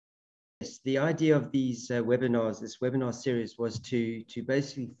the idea of these webinars, this webinar series, was to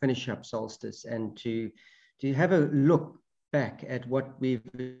basically finish up Solstice and to have a look back at what we've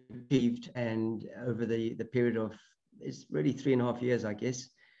achieved and over the period of, it's really 3.5 years, I guess.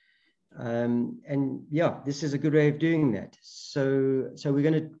 And yeah, this is a good way of doing that. So we're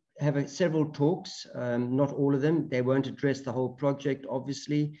going to have several talks, not all of them. They won't address the whole project,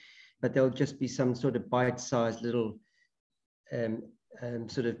 obviously, but there'll just be some sort of bite-sized little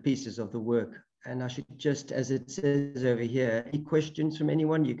sort of pieces of the work. And I should just, as it says over here, any questions from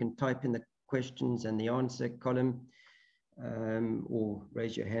anyone, you can type in the questions and the answer column, or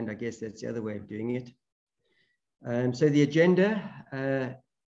raise your hand. I guess that's the other way of doing it. So the agenda,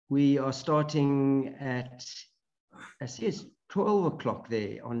 we are starting at, I see it's 12 o'clock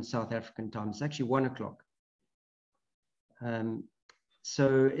there on South African time. It's actually 1 o'clock.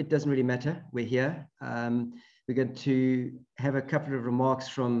 So it doesn't really matter. We're here. We're going to have a couple of remarks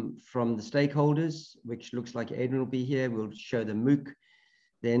from the stakeholders, which looks like Adrian will be here. We'll show the MOOC.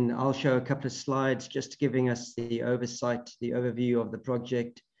 Then I'll show a couple of slides just giving us the oversight, the overview of the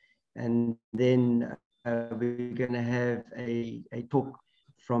project. And then we're going to have a talk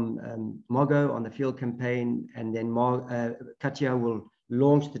from Margot on the field campaign. And then Katia will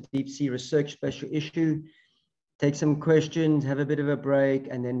launch the Deep Sea Research Special Issue, take some questions, have a bit of a break,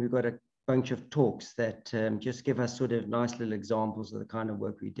 and then we've got a bunch of talks that just give us sort of nice little examples of the kind of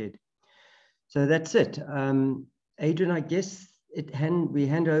work we did. So that's it. Adrian, I guess we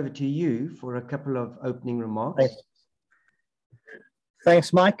hand over to you for a couple of opening remarks.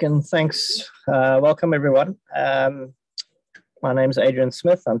 Thanks, Mike, and thanks. Welcome, everyone. My name is Adrian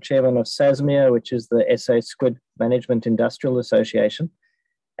Smith. I'm chairman of SASMIA, which is the SA Squid Management Industrial Association.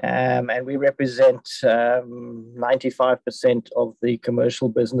 And we represent 95% of the commercial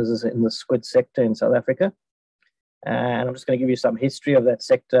businesses in the squid sector in South Africa. And I'm just going to give you some history of that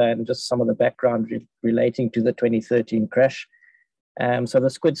sector and just some of the background relating to the 2013 crash. So the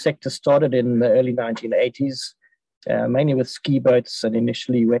squid sector started in the early 1980s, mainly with ski boats and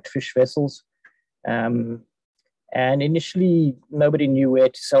initially wet fish vessels. And initially, nobody knew where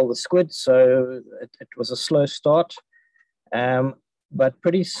to sell the squid, so it was a slow start. But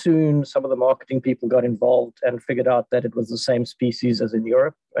pretty soon, some of the marketing people got involved and figured out that it was the same species as in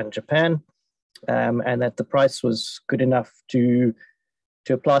Europe and Japan, and that the price was good enough to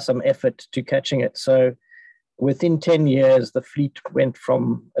apply some effort to catching it. So within 10 years, the fleet went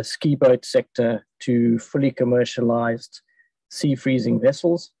from a ski boat sector to fully commercialized sea freezing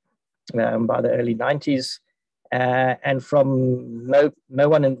vessels by the early 90s. And from no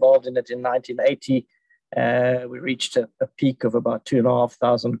one involved in it in 1980, we reached a peak of about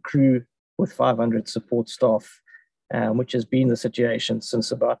 2,500 crew with 500 support staff, which has been the situation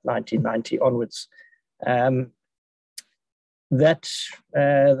since about 1990 onwards.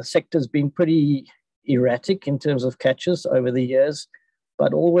 The sector's been pretty erratic in terms of catches over the years,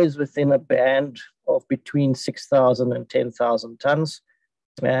 but always within a band of between 6,000 and 10,000 tons,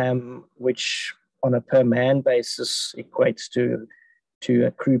 which on a per man basis equates to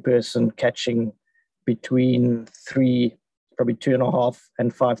a crew person catching between probably 2.5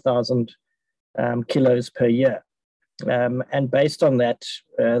 and 5,000 kilos per year. And based on that,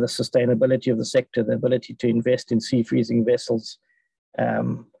 the sustainability of the sector, the ability to invest in sea freezing vessels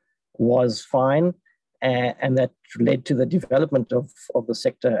was fine. And that led to the development of the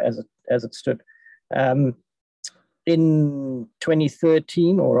sector as it stood. In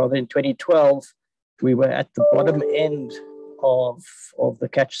 2013, or rather in 2012, we were at the bottom end of the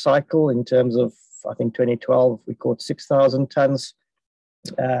catch cycle in terms of, I think 2012, we caught 6,000 tons,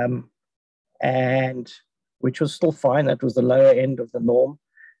 and which was still fine. That was the lower end of the norm,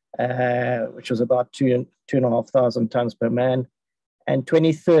 which was about 2,500 tons per man. And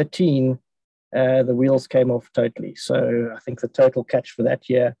 2013, the wheels came off totally. So I think the total catch for that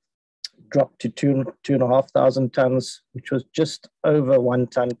year dropped to 2,500 tons, which was just over 1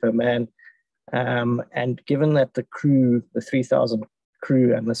 ton per man. And given that the crew, the 3,000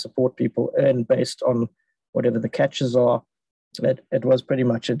 crew and the support people earn based on whatever the catches are, it was pretty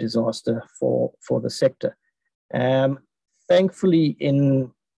much a disaster for the sector. Thankfully,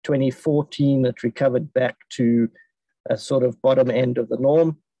 in 2014, it recovered back to a sort of bottom end of the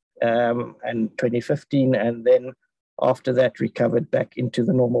norm, and 2015, and then after that recovered back into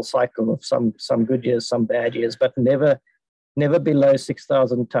the normal cycle of some good years, some bad years, but never below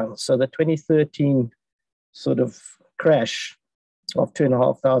 6,000 tons. So the 2013 sort of crash of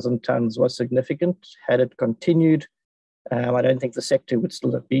 2,500 tons was significant. Had it continued, I don't think the sector would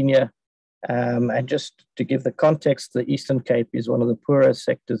still have been here. And just to give the context, the Eastern Cape is one of the poorer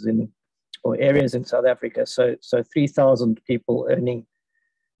sectors or areas in South Africa. So 3,000 people earning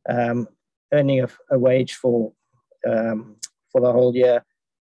earning a wage for the whole year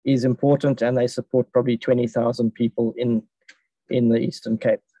is important, and they support probably 20,000 people in the Eastern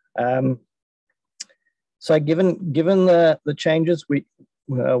Cape. So given the changes,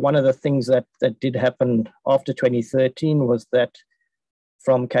 one of the things that did happen after 2013 was that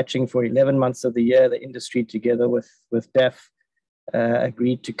from catching for 11 months of the year, the industry together with DAF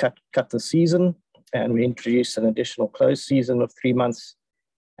agreed to cut the season, and we introduced an additional closed season of 3 months.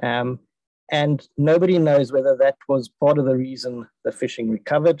 And nobody knows whether that was part of the reason the fishing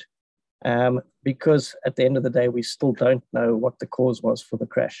recovered, because at the end of the day, we still don't know what the cause was for the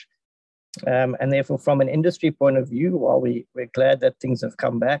crash. And therefore, from an industry point of view, while we're glad that things have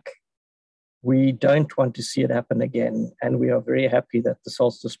come back, we don't want to see it happen again. And we are very happy that the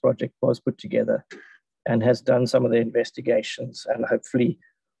Solstice project was put together and has done some of the investigations, and hopefully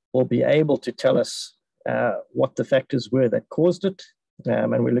will be able to tell us what the factors were that caused it.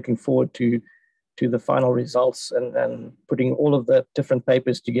 And we're looking forward to the final results and putting all of the different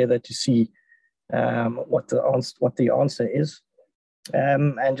papers together to see what the answer is.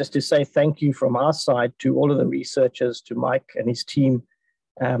 And just to say thank you from our side to all of the researchers, to Mike and his team,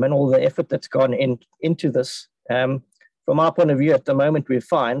 and all the effort that's gone into this. From our point of view, at the moment, we're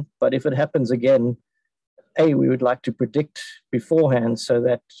fine, but if it happens again, we would like to predict beforehand so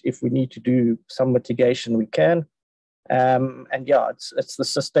that if we need to do some mitigation, we can. And yeah, it's the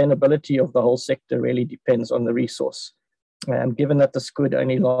sustainability of the whole sector really depends on the resource. Given that the squid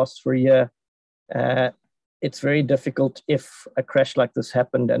only lasts for a year, it's very difficult if a crash like this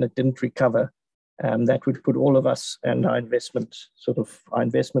happened and it didn't recover. That would put all of us and our investments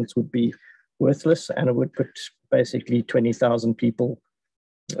would be worthless, and it would put basically 20,000 people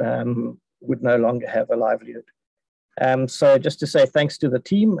would no longer have a livelihood. So just to say thanks to the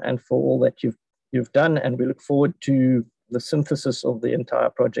team and for all that you've done, and we look forward to the synthesis of the entire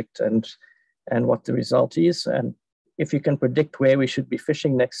project and what the result is. And if you can predict where we should be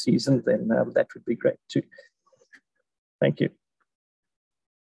fishing next season, then that would be great too. Thank you.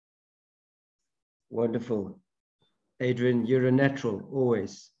 Wonderful. Adrian, you're a natural,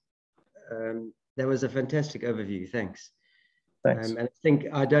 always. That was a fantastic overview. Thanks. Thanks. And I think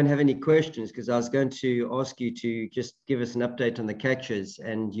I don't have any questions because I was going to ask you to just give us an update on the catches,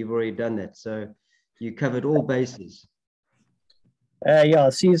 and you've already done that. So you covered all bases. Yeah,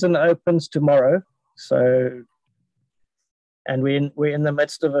 season opens tomorrow. So, and we're in the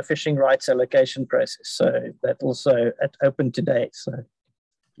midst of a fishing rights allocation process. So that also opened today. So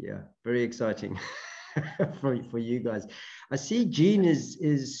yeah, very exciting for you guys. I see Jean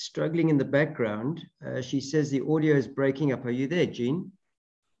is struggling in the background. She says the audio is breaking up. Are you there, Jean?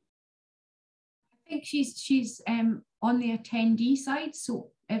 I think she's on the attendee side.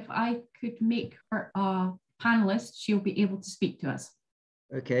 So if I could make her a panelist, she'll be able to speak to us.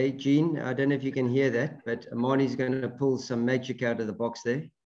 Okay, Jean, I don't know if you can hear that, but Amani's going to pull some magic out of the box there.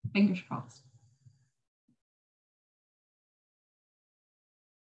 Fingers crossed.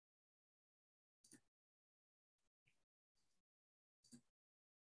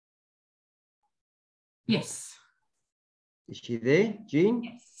 Yes. Is she there, Jean?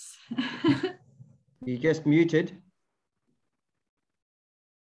 Yes. You just muted.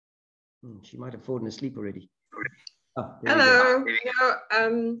 She might have fallen asleep already. Oh, hello, here we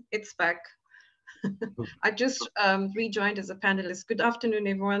go. It's back. I just rejoined as a panelist. Good afternoon,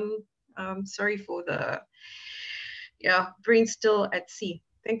 everyone. Sorry for the, brain still at sea.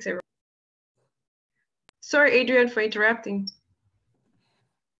 Thanks, everyone. Sorry, Adrian, for interrupting.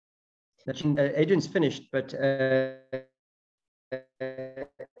 Adrian's finished, but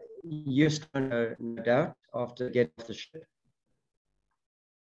you're still no doubt after getting off the ship.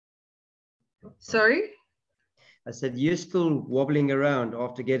 Sorry? I said you're still wobbling around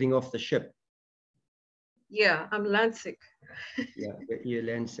after getting off the ship. Yeah, I'm land sick. Yeah, you're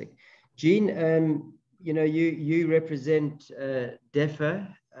land sick. Jean, you know, you represent DEFA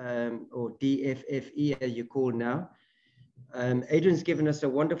or DFFE, as you call now. Adrian's given us a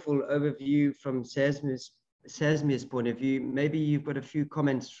wonderful overview from SASME's point of view. Maybe you've got a few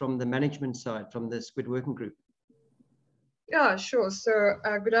comments from the management side, from the Squid Working Group. Yeah, sure. So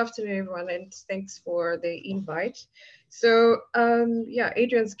good afternoon, everyone, and thanks for the invite. So yeah,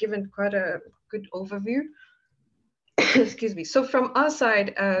 Adrian's given quite a good overview. Excuse me. So from our side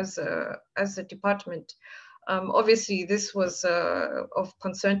as a department, obviously this was of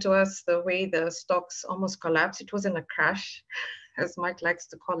concern to us, the way the stocks almost collapsed. It wasn't a crash, as Mike likes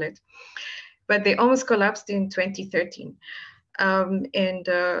to call it, but they almost collapsed in 2013. And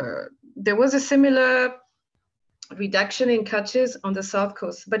there was a similar reduction in catches on the south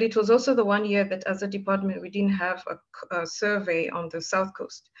coast, but it was also the 1 year that as a department, we didn't have a survey on the south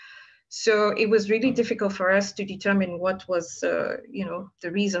coast. So it was really difficult for us to determine what was, you know,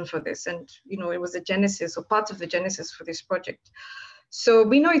 the reason for this. And, you know, it was a genesis or part of the genesis for this project. So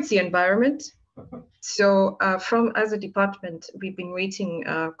we know it's the environment. So as a department, we've been waiting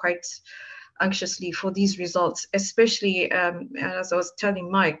quite anxiously for these results, especially as I was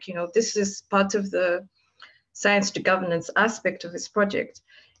telling Mike, you know, this is part of the science to governance aspect of this project.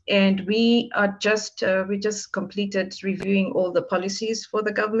 And we just completed reviewing all the policies for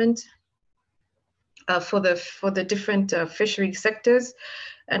the government, for the different fishery sectors,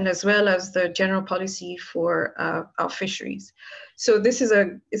 and as well as the general policy for our fisheries. So this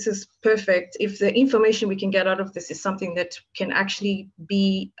is perfect. If the information we can get out of this is something that can actually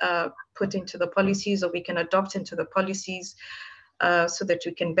be put into the policies, or we can adopt into the policies, so that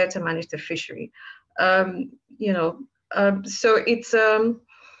we can better manage the fishery. You know, so it's so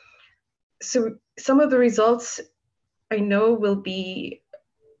some of the results I know will be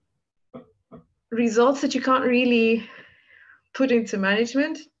results that you can't really put into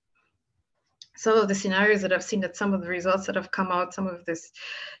management. Some of the scenarios that I've seen, that some of the results that have come out, some of this,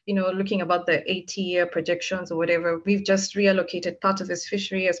 you know, looking about the 80-year projections or whatever, we've just reallocated part of this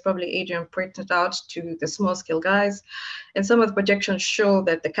fishery, as probably Adrian pointed out, to the small scale guys. And some of the projections show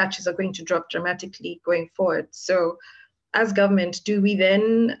that the catches are going to drop dramatically going forward. So as government, do we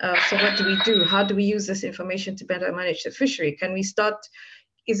then, so what do we do? How do we use this information to better manage the fishery? Can we start,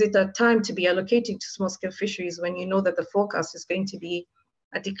 is it a time to be allocating to small scale fisheries when you know that the forecast is going to be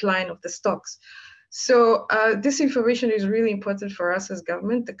a decline of the stocks? So this information is really important for us as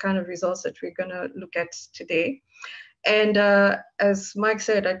government, the kind of results that we're gonna look at today. And as Mike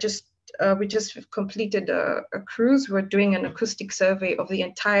said, we just completed a cruise. We're doing an acoustic survey of the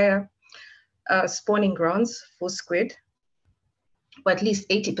entire spawning grounds for squid, or at least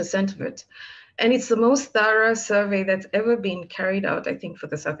 80% of it. And it's the most thorough survey that's ever been carried out, I think, for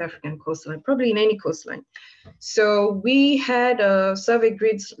the South African coastline, probably in any coastline. So we had survey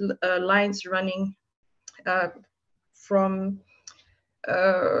grids lines running from,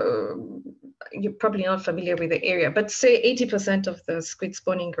 you're probably not familiar with the area, but say 80% of the squid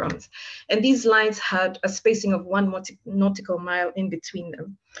spawning grounds. And these lines had a spacing of 1 nautical mile in between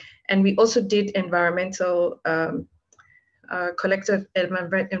them. And we also did environmental collected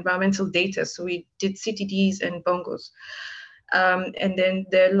environmental data. So we did CTDs and bongos. And then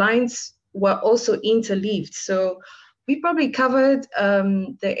the lines were also interleaved. So we probably covered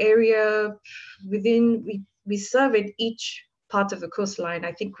the area within, we surveyed each part of the coastline,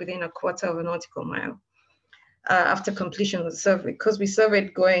 I think within 1/4 of a nautical mile after completion of the survey, because we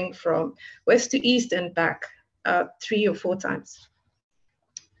surveyed going from west to east and back 3 or 4 times.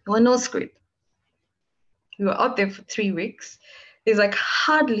 There were no squid. We were out there for 3 weeks. There's like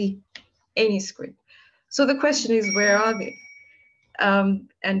hardly any squid. So the question is, where are they?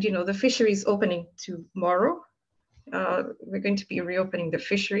 And you know, the fishery is opening tomorrow. We're going to be reopening the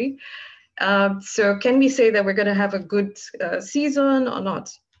fishery. So can we say that we're going to have a good season or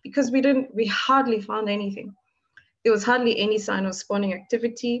not? Because we hardly found anything. There was hardly any sign of spawning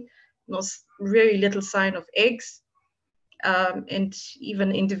activity, very little sign of eggs. And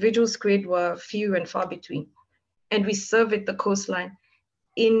even individual squid were few and far between. And we surveyed the coastline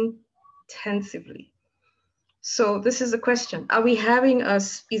intensively. So this is the question. Are we having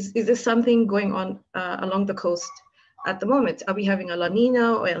is there something going on along the coast at the moment? Are we having a La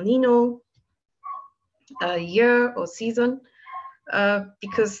Nina or El Nino year or season?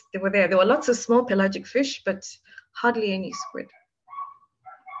 Because they were there. There were lots of small pelagic fish, but hardly any squid.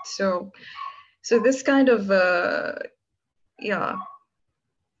 So this kind of, yeah,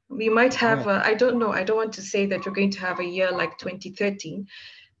 we might have, I don't know, I don't want to say that we're going to have a year like 2013,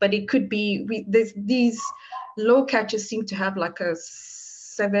 but it could be, these low catches seem to have like a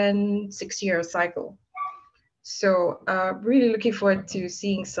 7-6 year cycle. So really looking forward to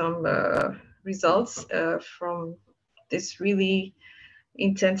seeing some results from this really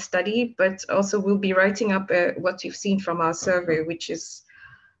intense study, but also we'll be writing up what you've seen from our survey, which is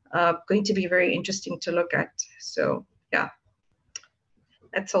going to be very interesting to look at. So yeah,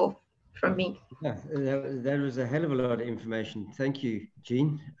 that's all from me. Yeah, that was a hell of a lot of information. Thank you,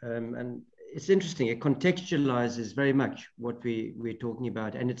 Jean. And it's interesting, it contextualizes very much what we're talking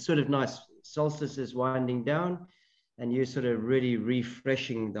about. And it's sort of nice, Solstice is winding down and you're sort of really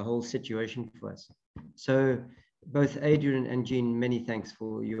refreshing the whole situation for us. So both Adrian and Jean, many thanks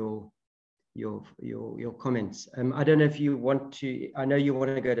for your comments. I don't know if you want to, I know you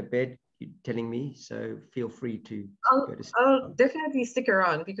want to go to bed, you're telling me, so feel free to go to sleep. I'll definitely stick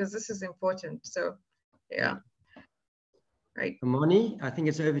around because this is important. So yeah. Right. Amani, I think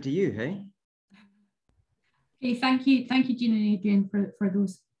it's over to you, hey? Okay, thank you, Gina and Adrian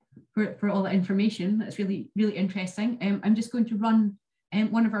for all that information. That's really interesting. I'm just going to run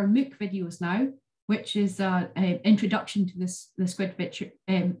one of our MOOC videos now, which is an introduction to the squid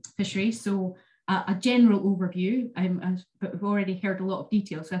fishery. So a general overview, but we've already heard a lot of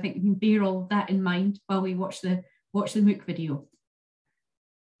detail. So I think we can bear all that in mind while we watch the MOOC video.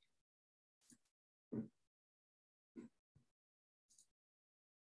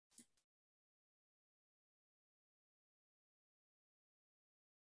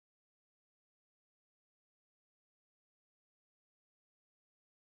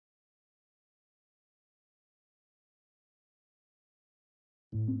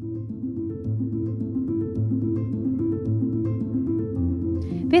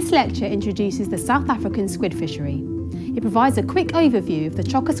 This lecture introduces the South African squid fishery. It provides a quick overview of the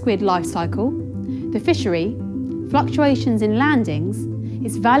chokka squid life cycle, the fishery, fluctuations in landings,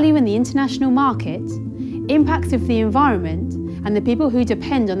 its value in the international market, impacts of the environment, and the people who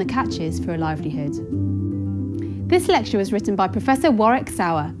depend on the catches for a livelihood. This lecture was written by Professor Warwick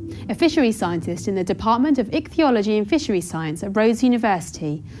Sauer, a fisheries scientist in the Department of Ichthyology and Fisheries Science at Rhodes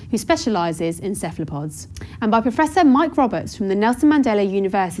University, who specialises in cephalopods, and by Professor Mike Roberts from the Nelson Mandela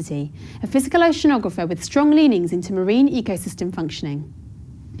University, a physical oceanographer with strong leanings into marine ecosystem functioning.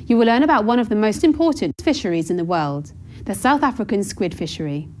 You will learn about one of the most important fisheries in the world, the South African squid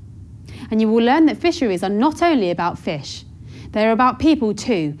fishery. And you will learn that fisheries are not only about fish, they are about people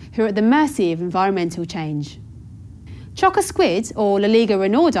too, who are at the mercy of environmental change. Chokka squid, or Loliga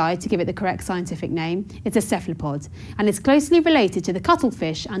renaudi to give it the correct scientific name, is a cephalopod and is closely related to the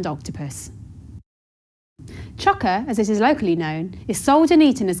cuttlefish and octopus. Chokka, as it is locally known, is sold and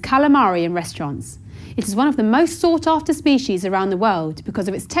eaten as calamari in restaurants. It is one of the most sought-after species around the world because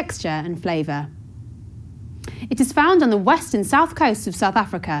of its texture and flavour. It is found on the west and south coasts of South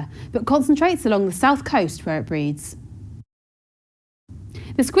Africa, but concentrates along the south coast where it breeds.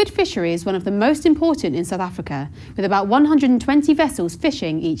 The squid fishery is one of the most important in South Africa, with about 120 vessels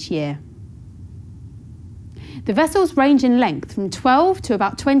fishing each year. The vessels range in length from 12 to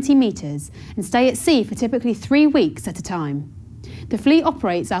about 20 metres and stay at sea for typically 3 weeks at a time. The fleet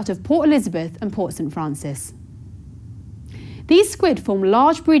operates out of Port Elizabeth and Port St Francis. These squid form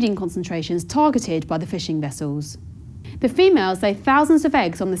large breeding concentrations targeted by the fishing vessels. The females lay thousands of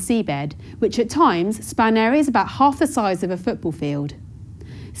eggs on the seabed, which at times span areas about half the size of a football field.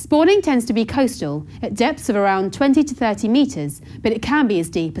 Spawning tends to be coastal, at depths of around 20 to 30 metres, but it can be as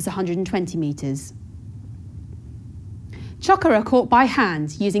deep as 120 metres. Chokka are caught by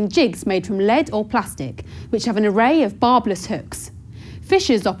hand using jigs made from lead or plastic, which have an array of barbless hooks.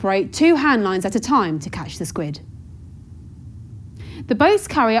 Fishers operate 2 hand lines at a time to catch the squid. The boats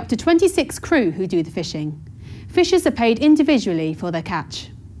carry up to 26 crew who do the fishing. Fishers are paid individually for their catch.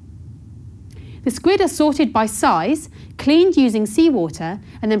 The squid are sorted by size, cleaned using seawater,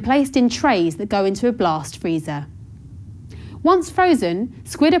 and then placed in trays that go into a blast freezer. Once frozen,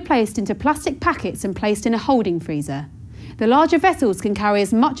 squid are placed into plastic packets and placed in a holding freezer. The larger vessels can carry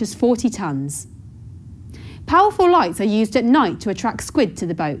as much as 40 tonnes. Powerful lights are used at night to attract squid to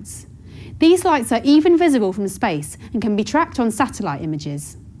the boats. These lights are even visible from space and can be tracked on satellite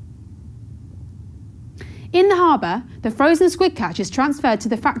images. In the harbour, the frozen squid catch is transferred to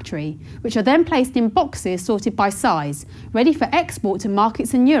the factory, which are then placed in boxes sorted by size, ready for export to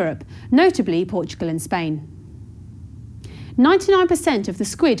markets in Europe, notably Portugal and Spain. 99% of the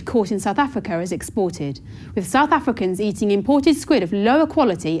squid caught in South Africa is exported, with South Africans eating imported squid of lower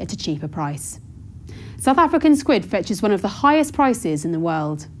quality at a cheaper price. South African squid fetches one of the highest prices in the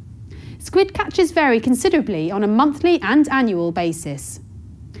world. Squid catches vary considerably on a monthly and annual basis.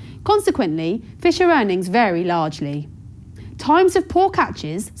 Consequently, fisher earnings vary largely. Times of poor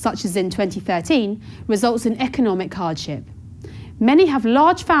catches, such as in 2013, results in economic hardship. Many have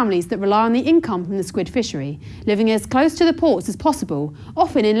large families that rely on the income from the squid fishery, living as close to the ports as possible,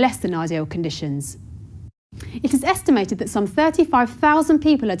 often in less than ideal conditions. It is estimated that some 35,000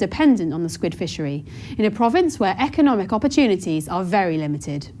 people are dependent on the squid fishery, in a province where economic opportunities are very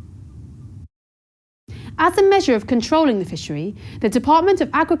limited. As a measure of controlling the fishery, the Department of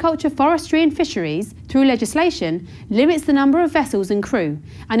Agriculture, Forestry and Fisheries, through legislation, limits the number of vessels and crew,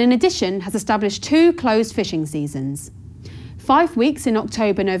 and in addition has established 2 closed fishing seasons. 5 weeks in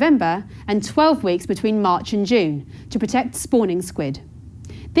October-November and 12 weeks between March and June to protect spawning squid.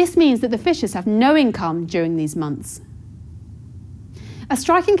 This means that the fishers have no income during these months. A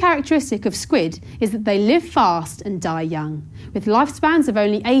striking characteristic of squid is that they live fast and die young, with lifespans of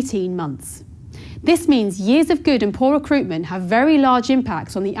only 18 months. This means years of good and poor recruitment have very large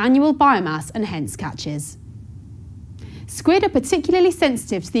impacts on the annual biomass and hence catches. Squid are particularly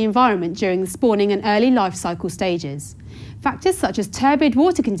sensitive to the environment during the spawning and early life cycle stages. Factors such as turbid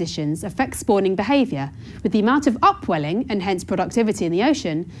water conditions affect spawning behaviour, with the amount of upwelling and hence productivity in the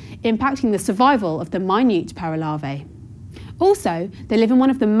ocean impacting the survival of the minute paralarvae. Also, they live in one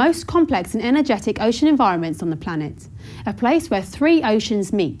of the most complex and energetic ocean environments on the planet, a place where 3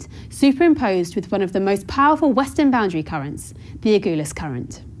 oceans meet, superimposed with one of the most powerful western boundary currents, the Agulhas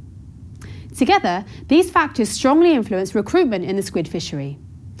Current. Together, these factors strongly influence recruitment in the squid fishery.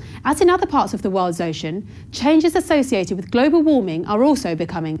 As in other parts of the world's ocean, changes associated with global warming are also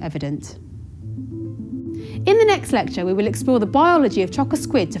becoming evident. In the next lecture, we will explore the biology of chokka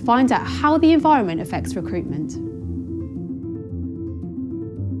squid to find out how the environment affects recruitment.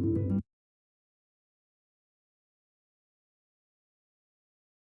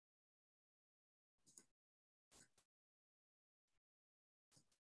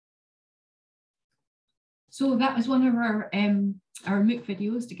 So that was one of our MOOC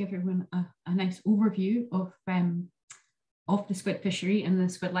videos to give everyone a nice overview of the squid fishery and the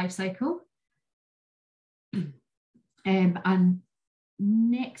squid life cycle. And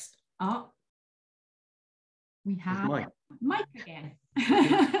next up, we have Mike again.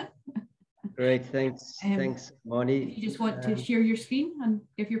 Great, thanks. Thanks, Marnie. You just want to share your screen and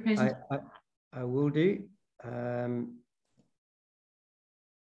give your presentation? I will do.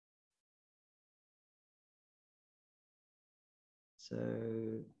 So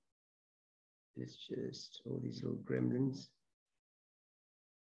it's just all these little gremlins.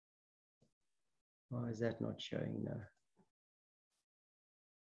 Why is that not showing now?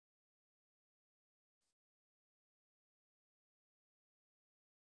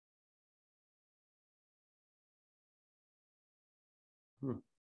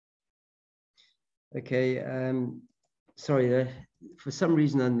 Okay, sorry, for some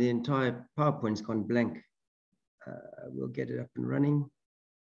reason the entire PowerPoint's gone blank. We'll get it up and running.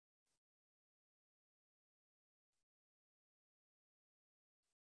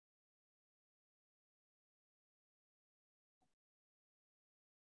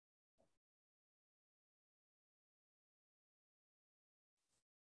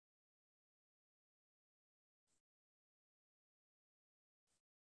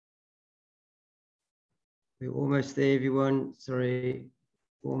 We're almost there, everyone. Sorry,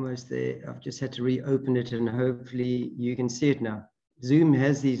 almost there. I've just had to reopen it and hopefully you can see it now. Zoom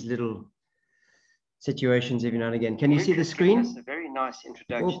has these little situations every now and again. Can you see the screen? That's a very nice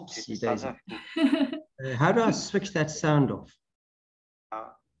introduction to South African. How do I switch that sound off?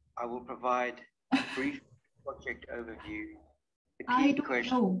 I will provide a brief project overview. I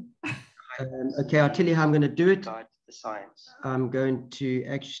don't know. Okay, I'll tell you how I'm going to do it. The science. I'm going to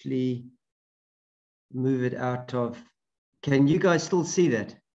actually move it out of. Can you guys still see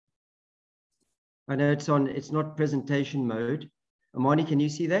that? I know it's not presentation mode. Amani, can you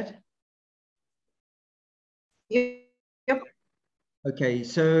see that? Yep. Okay,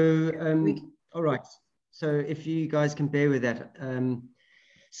 so all right. So if you guys can bear with that.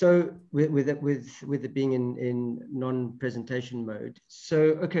 So with it being in non-presentation mode.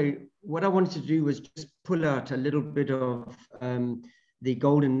 So okay, what I wanted to do was just pull out a little bit of the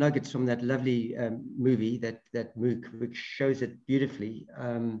golden nuggets from that lovely movie, that MOOC, which shows it beautifully.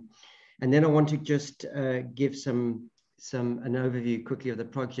 And then I want to just give an overview quickly of the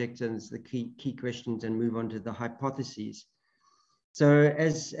project and the key questions and move on to the hypotheses. So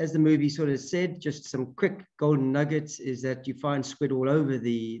as the movie sort of said, just some quick golden nuggets is that you find squid all over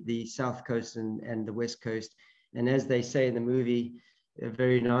the south coast and the west coast. And as they say in the movie,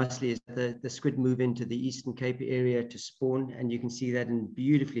 very nicely, is the squid move into the Eastern Cape area to spawn, and you can see that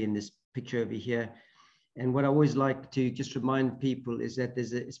beautifully in this picture over here. And what I always like to just remind people is that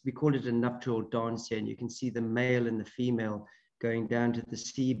we call it a nuptial dance here, and you can see the male and the female going down to the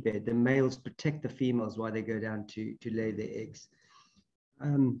seabed. The males protect the females while they go down to lay their eggs.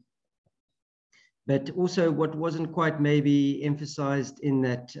 But also what wasn't quite maybe emphasized in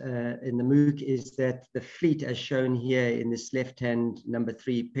that in the MOOC is that the fleet, as shown here in this left-hand number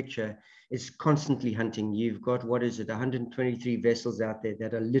 3 picture, is constantly hunting. You've got, what is it, 123 vessels out there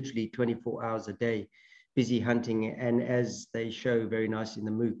that are literally 24 hours a day busy hunting. And as they show very nicely in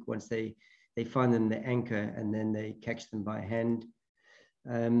the MOOC, once they find them, they anchor and then they catch them by hand.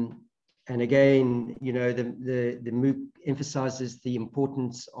 And again, you know, the MOOC emphasizes the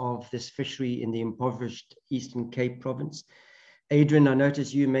importance of this fishery in the impoverished Eastern Cape province. Adrian, I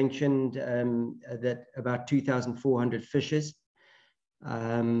noticed you mentioned that about 2,400 fishers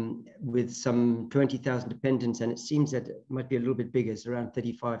with some 20,000 dependents, and it seems that it might be a little bit bigger. It's around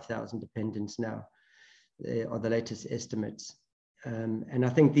 35,000 dependents now, are the latest estimates. And I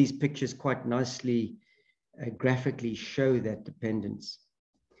think these pictures quite nicely graphically show that dependence.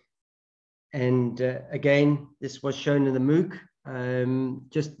 And again, this was shown in the MOOC,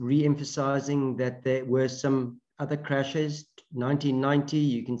 just re-emphasizing that there were some other crashes. 1990,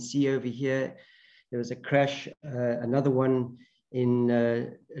 you can see over here, there was a crash, another one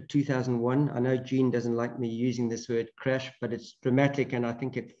in 2001. I know Jean doesn't like me using this word crash, but it's dramatic and I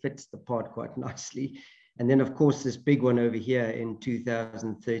think it fits the part quite nicely. And then of course, this big one over here in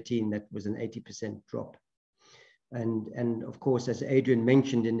 2013, that was an 80% drop. And of course, as Adrian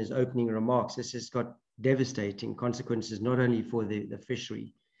mentioned in his opening remarks, this has got devastating consequences, not only for the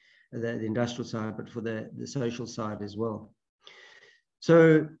fishery, the industrial side, but for the social side as well.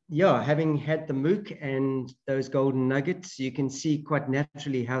 So yeah, having had the MOOC and those golden nuggets, you can see quite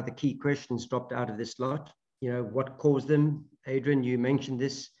naturally how the key questions dropped out of this lot. You know, what caused them? Adrian, you mentioned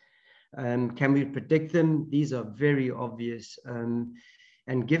this. Can we predict them? These are very obvious.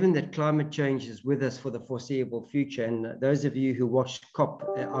 And given that climate change is with us for the foreseeable future, and those of you who watched COP,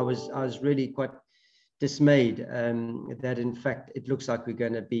 I was really quite dismayed that in fact, it looks like we're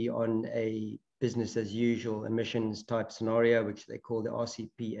going to be on a business as usual emissions type scenario, which they call the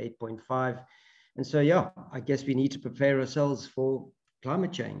RCP 8.5. And so, yeah, I guess we need to prepare ourselves for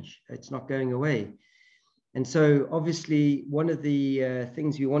climate change. It's not going away. And so obviously one of the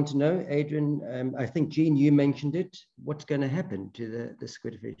things we want to know, Adrian, I think Jean, you mentioned it, what's going to happen to the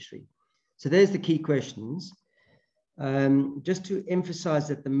squid fishery? So there's the key questions. Just to emphasize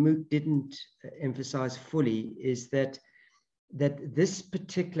that the MOOC didn't emphasize fully is that this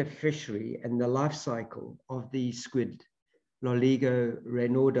particular fishery and the life cycle of the squid, Loligo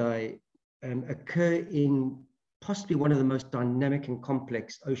reynoldi, occur in possibly one of the most dynamic and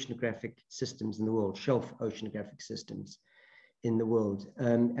complex oceanographic systems in the world, shelf oceanographic systems in the world.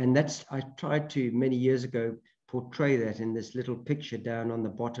 And that's, I tried to many years ago portray that in this little picture down on the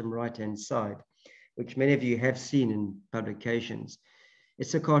bottom right-hand side, which many of you have seen in publications.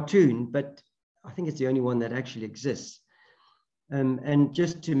 It's a cartoon, but I think it's the only one that actually exists. And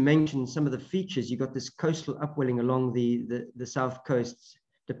just to mention some of the features, you've got this coastal upwelling along the south coast,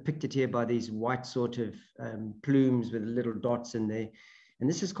 depicted here by these white sort of plumes with little dots in there. And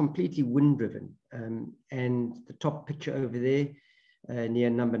this is completely wind driven. And the top picture over there near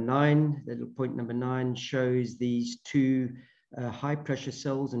number 9, the little point number 9 shows these two high pressure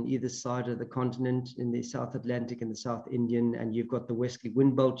cells on either side of the continent in the South Atlantic and the South Indian. And you've got the westerly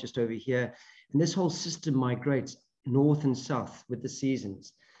wind belt just over here. And this whole system migrates north and south with the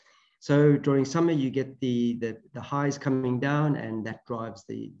seasons. So during summer, you get the highs coming down, and that drives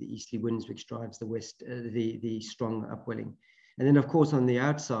the easterly winds, which drives the strong upwelling. And then, of course, on the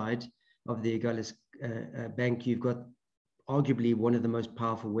outside of the Agulhas Bank, you've got arguably one of the most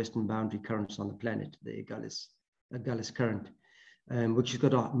powerful western boundary currents on the planet, the Agulhas current, which has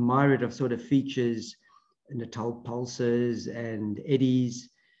got a myriad of sort of features, Natal pulses and eddies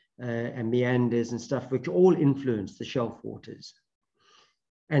and meanders and stuff, which all influence the shelf waters.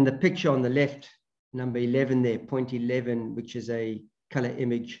 And the picture on the left, number 11 there, point 11, which is a color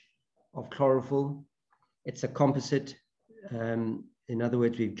image of chlorophyll. It's a composite. In other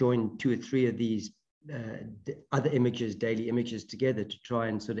words, we've joined 2 or 3 of these other images, daily images together to try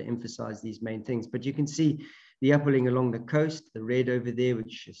and sort of emphasize these main things. But you can see the upwelling along the coast, the red over there,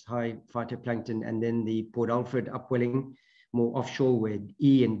 which is high phytoplankton, and then the Port Alfred upwelling, more offshore, where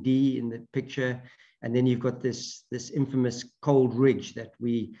E and D in the picture. And then you've got this infamous cold ridge that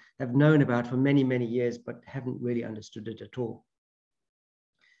we have known about for many, many years, but haven't really understood it at all.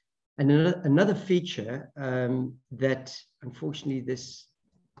 And another feature that, unfortunately,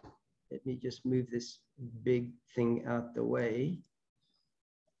 let me just move this big thing out the way.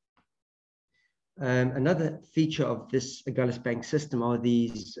 Another feature of this Agulhas Bank system are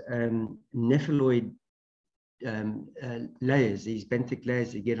these nepheloid layers, these benthic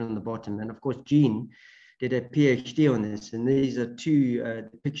layers you get on the bottom. And of course, Jean did a PhD on this, and these are 2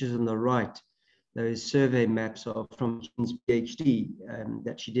 pictures on the right. Those survey maps are from Jean's PhD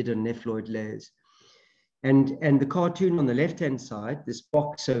that she did on nepheloid layers. And the cartoon on the left-hand side, this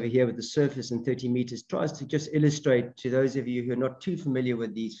box over here with the surface and 30 meters, tries to just illustrate to those of you who are not too familiar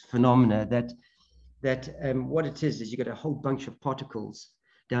with these phenomena that what it is you got a whole bunch of particles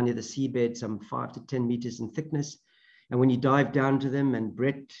down near the seabed, some 5 to 10 meters in thickness. And when you dive down to them, and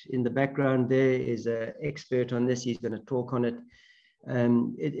Brett in the background there is an expert on this, he's going to talk on it,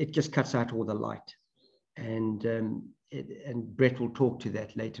 it just cuts out all the light. And Brett will talk to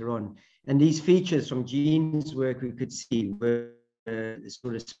that later on. And these features from Jean's work we could see were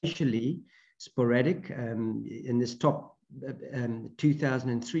sort of spatially sporadic. In this top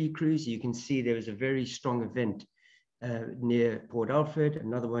 2003 cruise, you can see there was a very strong event near Port Alfred,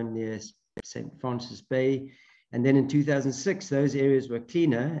 another one near St. Francis Bay. And then in 2006, those areas were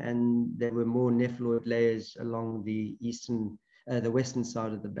cleaner and there were more nepheloid layers along the western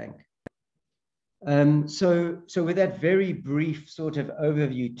side of the bank. So with that very brief sort of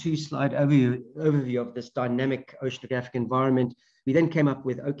overview, two-slide overview of this dynamic oceanographic environment, we then came up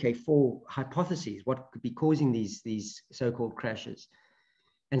with, okay, 4 hypotheses, what could be causing these so-called crashes.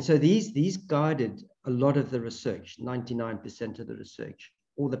 And so these guided a lot of the research, 99% of the research,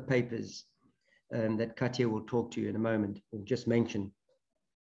 all the papers that Katja will talk to you in a moment, or just mention.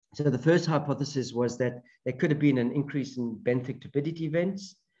 So the first hypothesis was that there could have been an increase in benthic turbidity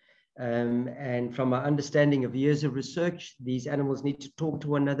events. And from our understanding of years of research, these animals need to talk to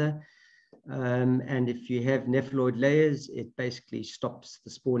one another. And if you have nepheloid layers, it basically stops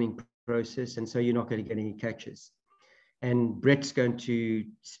the spawning process. And so you're not going to get any catches. And Brett's going to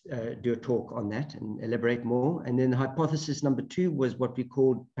do a talk on that and elaborate more. And then hypothesis number 2 was what we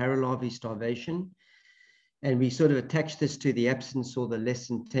called paralarvae starvation. And we sort of attached this to the absence or the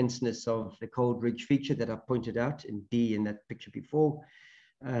less intenseness of the cold ridge feature that I pointed out in D in that picture before.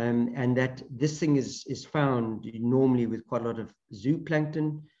 And that this thing is found normally with quite a lot of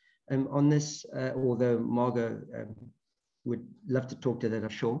zooplankton on this, although Margot would love to talk to that, I'm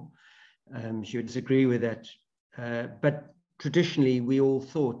sure. She would disagree with that. But traditionally, we all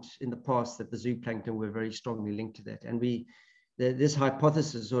thought in the past that the zooplankton were very strongly linked to that. And this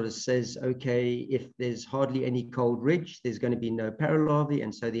hypothesis sort of says, okay, if there's hardly any cold ridge, there's going to be no paralarvae.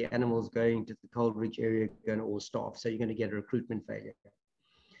 And so the animals going to the cold ridge area are going to all starve. So you're going to get a recruitment failure.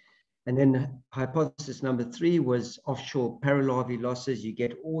 And then hypothesis number 3 was offshore paralarvae losses. You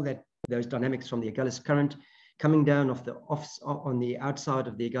get all those dynamics from the Agulhas current coming down on the outside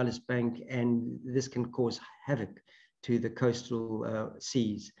of the Agulhas Bank, and this can cause havoc to the coastal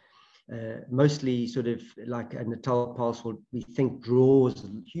seas. Mostly sort of like a Natal pulse, we think draws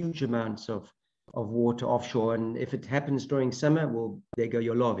huge amounts of water offshore, and if it happens during summer, well, there go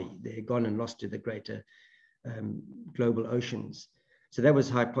your larvae. They're gone and lost to the greater global oceans. So that was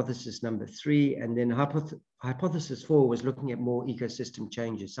hypothesis number 3. And then hypothesis 4 was looking at more ecosystem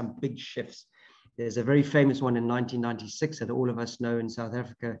changes, some big shifts. There's a very famous one in 1996 that all of us know in South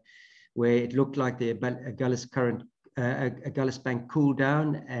Africa, where it looked like the Agulhas Bank cooled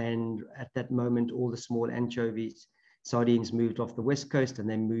down. And at that moment, all the small anchovies, sardines moved off the west coast and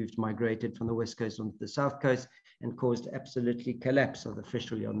then migrated from the west coast onto the south coast and caused absolutely collapse of the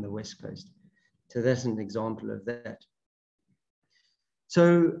fishery on the west coast. So that's an example of that.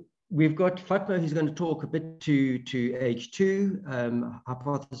 So we've got Fatma, who's going to talk a bit to H2,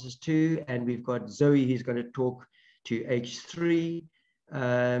 hypothesis 2, and we've got Zoe, who's going to talk to H3.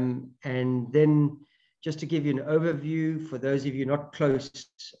 And then just to give you an overview, for those of you not close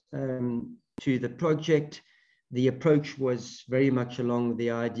to the project, the approach was very much along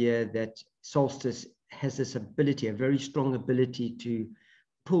the idea that Solstice has this ability, a very strong ability to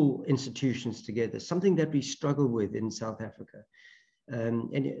pull institutions together, something that we struggle with in South Africa.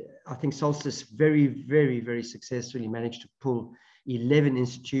 And I think Solstice very, very, very successfully managed to pull 11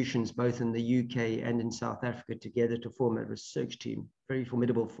 institutions, both in the UK and in South Africa, together to form a research team, very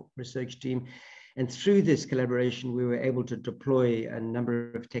formidable research team. And through this collaboration, we were able to deploy a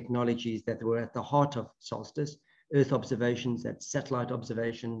number of technologies that were at the heart of Solstice: Earth observations, that's satellite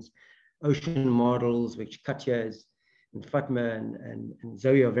observations, ocean models, which Katja and Fatma and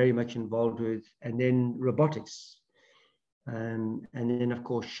Zoe are very much involved with, and then robotics. And then, of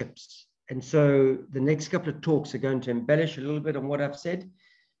course, ships. And so the next couple of talks are going to embellish a little bit on what I've said.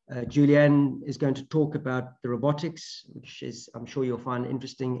 Julianne is going to talk about the robotics, which is, I'm sure you'll find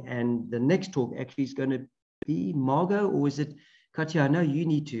interesting. And the next talk actually is going to be Margot, or is it Katja? I know you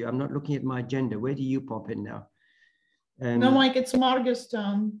need to. I'm not looking at my agenda. Where do you pop in now? No, Mike, it's Margot's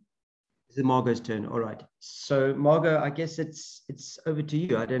turn. Is it Margot's turn? All right. So Margot, I guess it's over to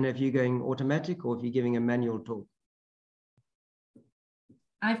you. I don't know if you're going automatic or if you're giving a manual talk.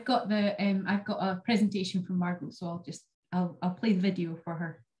 I've got a presentation from Margot, so I'll play the video for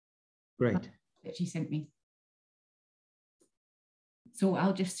her. Great. That she sent me. So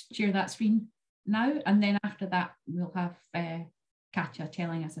I'll just share that screen now, and then after that we'll have Katja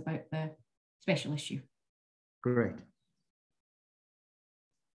telling us about the special issue. Great.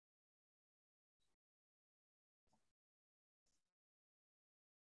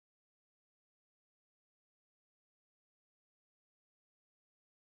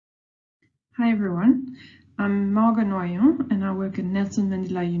 Hi everyone, I'm Margot Noyon and I work at Nelson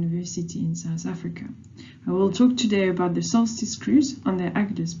Mandela University in South Africa. I will talk today about the Solstice cruise on the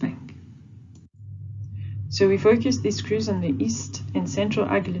Agulhas Bank. So we focused this cruise on the east and central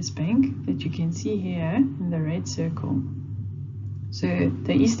Agulhas Bank that you can see here in the red circle. So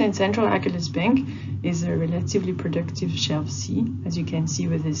the Eastern and Central Agulhas Bank is a relatively productive shelf sea, as you can see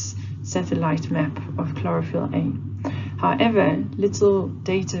with this satellite map of chlorophyll A. However, little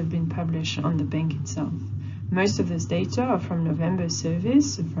data have been published on the bank itself. Most of this data are from November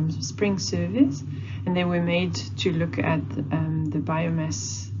surveys, so from spring surveys, and they were made to look at the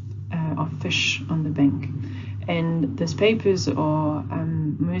biomass of fish on the bank. And these papers are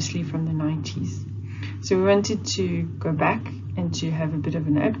mostly from the 90s. So we wanted to go back and to have a bit of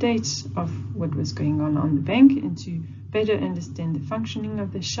an update of what was going on the bank and to better understand the functioning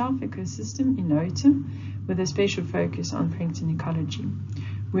of the shelf ecosystem in Ocean with a special focus on plankton ecology.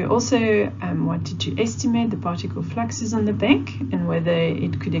 We also wanted to estimate the particle fluxes on the bank and whether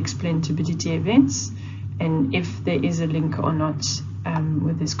it could explain turbidity events and if there is a link or not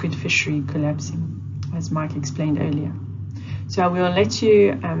with the squid fishery collapsing, as Mike explained earlier. So I will let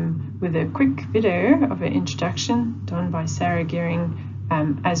you with a quick video of an introduction done by Sarah Gehring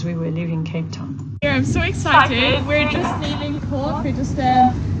as we were leaving Cape Town. Yeah, I'm so excited. We're just leaving port. We're just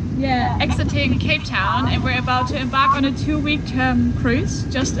exiting Cape Town, and we're about to embark on a 2-week cruise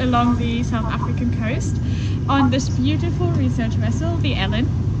just along the South African coast on this beautiful research vessel, the Ellen.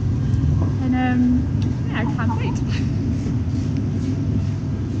 And yeah, I can't wait.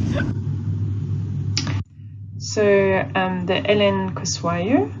 So the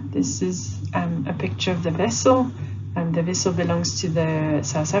SOLSTICE-WIO, this is a picture of the vessel. The vessel belongs to the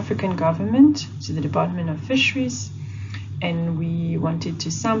South African government, to the Department of Fisheries, and we wanted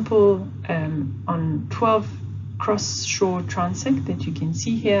to sample on 12 cross-shore transect that you can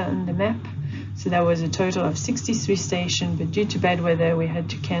see here on the map. So that was a total of 63 stations, but due to bad weather we had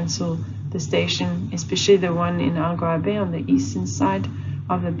to cancel the station, especially the one in Agulhas Bank on the eastern side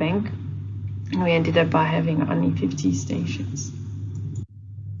of the bank. And we ended up by having only 50 stations.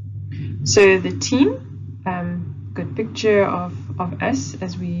 So the team, good picture of us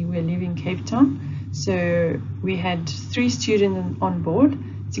as we were leaving Cape Town. So we had 3 students on board,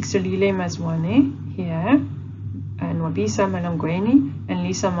 Sixolile Mazwane here, and Wabisa Malangweni, and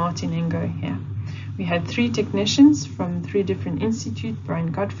Lisa Martinengo here. We had 3 technicians from 3 different institutes,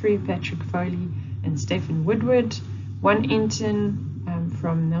 Brian Godfrey, Patrick Foley, and Stephen Woodward, 1 intern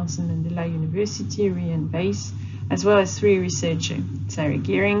from Nelson Mandela University, Rian Base, as well as 3 researchers, Sarah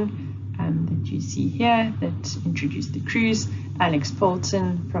Gehring, that you see here, that introduced the cruise, Alex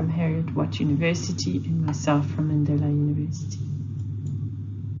Polton from Harriet Watt University, and myself from Mandela University.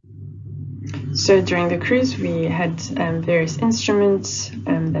 So during the cruise we had various instruments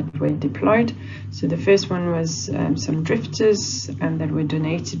that were deployed. So the first one was some drifters that were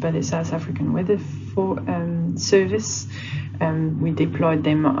donated by the South African Weather Service. We deployed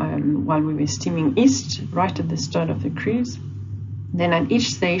them while we were steaming east, right at the start of the cruise. Then at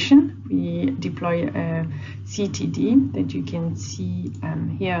each station we deploy a CTD that you can see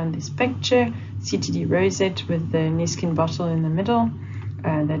here on this picture, CTD rosette with the Niskin bottle in the middle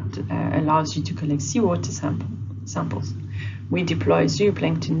that allows you to collect seawater samples. We deploy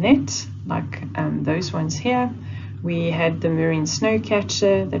zooplankton net like those ones here. We had the marine snow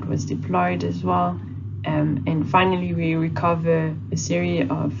catcher that was deployed as well. And finally we recover a series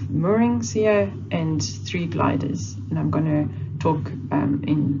of moorings here and 3 gliders, and I'm going to talk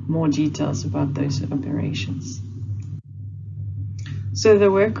in more details about those operations. So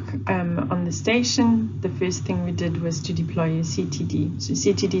the work on the station, the first thing we did was to deploy a CTD. So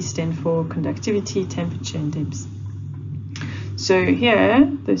CTD stands for conductivity, temperature and depth. So here,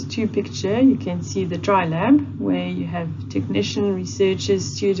 those 2 pictures, you can see the dry lab where you have technicians, researchers,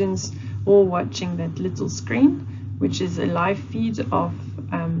 students all watching that little screen, which is a live feed of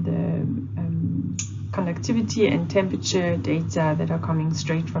the conductivity and temperature data that are coming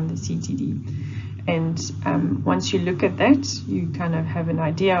straight from the CTD. And once you look at that, you kind of have an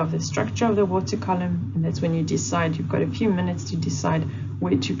idea of the structure of the water column, and that's when you decide, you've got a few minutes to decide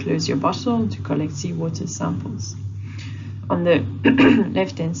where to close your bottle to collect seawater samples. On the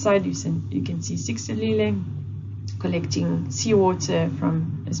left-hand side, you can see Sixolile collecting seawater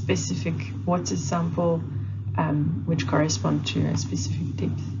from a specific water sample which correspond to a specific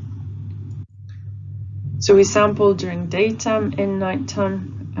depth. So we sample during daytime and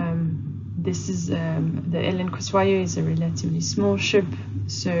nighttime. This is the SOLSTICE-WIO is a relatively small ship,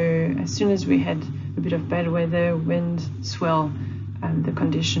 so as soon as we had a bit of bad weather, wind, swell, the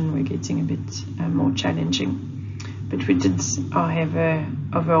condition were getting a bit more challenging. But we did, however,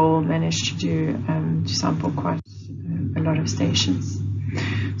 overall manage to do to sample quite a lot of stations.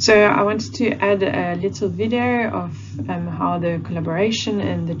 So I wanted to add a little video of how the collaboration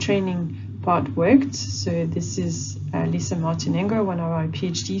and the training part worked. So this is Lisa Martinengo, one of our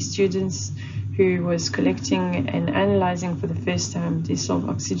PhD students, who was collecting and analyzing for the first time dissolved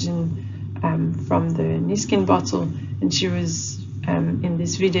oxygen from the Niskin bottle, and she was in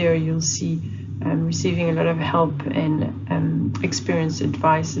this video you'll see receiving a lot of help and experienced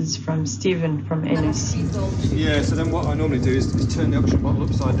advices from Stephen from NSC. Yeah, so then what I normally do is turn the oxygen bottle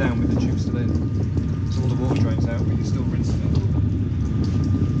upside down with the tube still in, so all the water drains out, but you still rinse it out.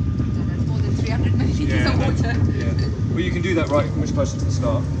 That's more than 300 millilitres of water. Yeah, well you can do that right much closer to the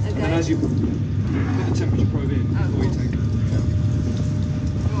start, okay. And then as you put the temperature probe in before you take it out,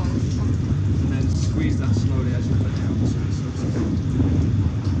 and then squeeze that slowly as you let it out, so it soaks up.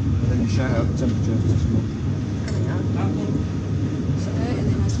 And then you shout out the temperature.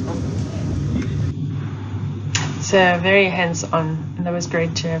 It's very hands-on, and that was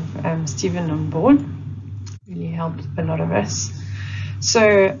great to have Stephen on board. Really helped a lot of us.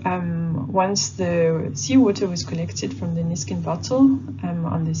 So once the seawater was collected from the Niskin bottle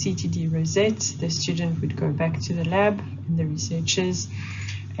on the CTD rosette, the student would go back to the lab and the researchers,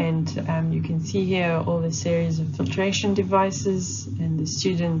 and you can see here all the series of filtration devices and the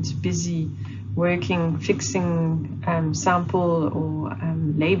student busy working, fixing sample or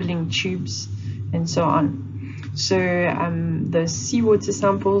labeling tubes and so on. So the seawater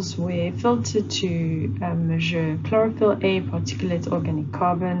samples were filtered to measure chlorophyll A, particulate organic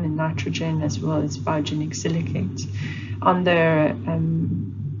carbon and nitrogen, as well as biogenic silicate. On the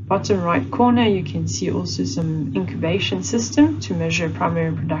bottom right corner, you can see also some incubation system to measure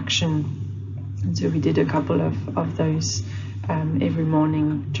primary production. And so we did a couple of those every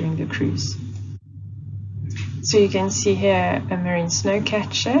morning during the cruise. So you can see here a marine snow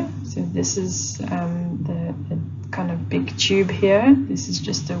catcher. So this is the kind of big tube here. This is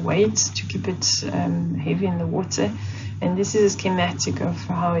just a weight to keep it heavy in the water. And this is a schematic of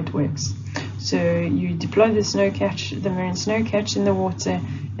how it works. So you deploy the marine snow catch in the water,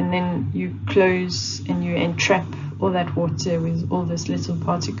 and then you close and you entrap all that water with all those little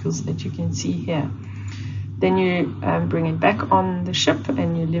particles that you can see here. Then you bring it back on the ship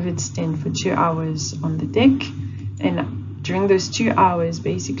and you leave it stand for 2 hours on the deck. And during those 2 hours,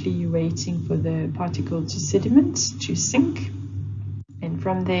 basically you're waiting for the particle to sediment, to sink. And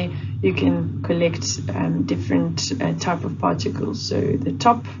from there, you can collect different type of particles. So the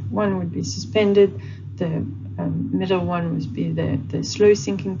top one would be suspended, the middle one would be the slow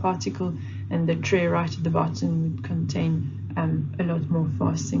sinking particle, and the tray right at the bottom would contain a lot more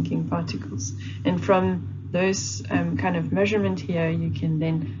fast sinking particles. And from those kind of measurement here, you can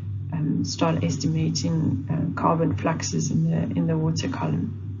then start estimating carbon fluxes in the water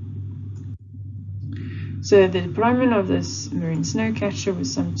column. So the deployment of this marine snow catcher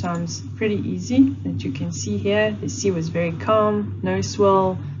was sometimes pretty easy, as you can see here. The sea was very calm, no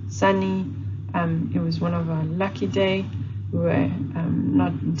swell, sunny. It was one of our lucky day. We were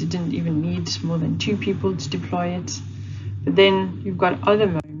didn't even need more than 2 people to deploy it. But then you've got other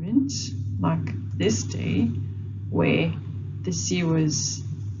moments, like this day, where the sea was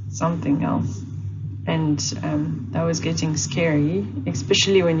something else, and that was getting scary,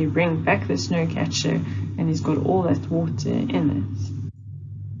 especially when you bring back the snow catcher and it's got all that water in it.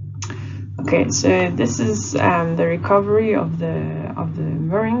 Okay, so this is the recovery of the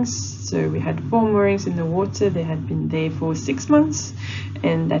moorings. So we had 4 moorings in the water. They had been there for 6 months,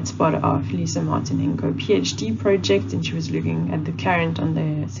 and that's part of Lisa Martinenko PhD project, and she was looking at the current on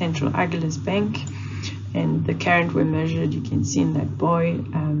the central Agulhas Bank. And the current were measured, you can see in that buoy,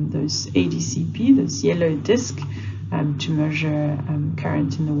 those ADCP, those yellow disc, to measure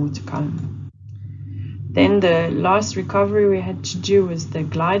current in the water column. Then the last recovery we had to do was the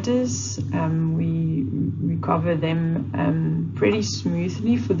gliders. We recover them pretty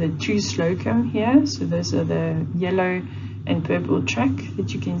smoothly for the 2 slocum here. So those are the yellow and purple track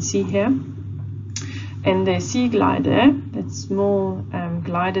that you can see here. And the sea glider, that small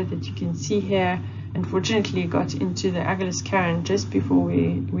glider that you can see here, unfortunately got into the Agulhas current just before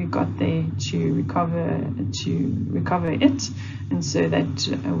we got there to recover it, and so that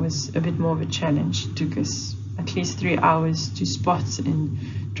was a bit more of a challenge. It took us at least 3 hours to spot and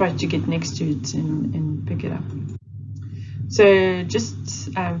try to get next to it and pick it up. So just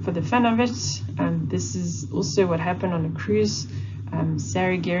for the fun of it, this is also what happened on a cruise.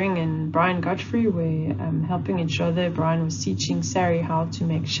 Sari Gehring and Brian Godfrey were helping each other. Brian was teaching Sari how to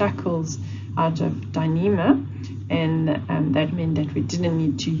make shackles out of Dyneema, and that meant that we didn't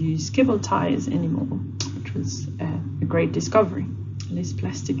need to use cable ties anymore, which was a great discovery. Less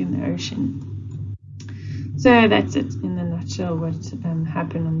plastic in the ocean. So that's it in a nutshell what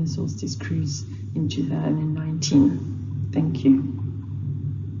happened on the Solstice cruise in 2019. Thank you.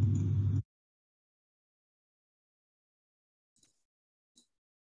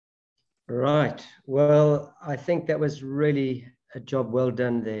 Right. Well, I think that was really a job well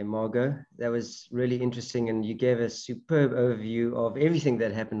done there, Margot. That was really interesting, and you gave a superb overview of everything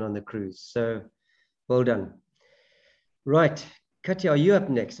that happened on the cruise. So well done. Right. Katya, are you up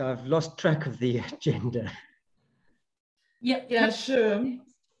next? I've lost track of the agenda. Yep. Yeah, sure.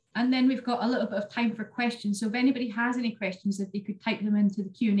 And then we've got a little bit of time for questions. So if anybody has any questions, if they could type them into the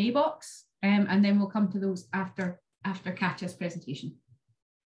Q&A box, and then we'll come to those after Katya's presentation.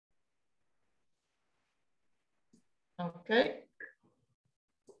 Okay.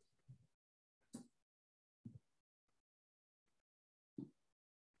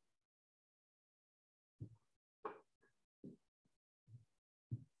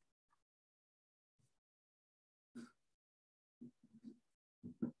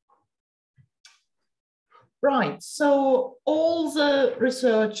 Right, so all the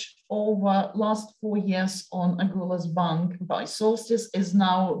research over last 4 years on Agulhas Bank by Solstice is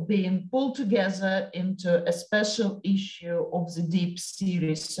now being pulled together into a special issue of the deep sea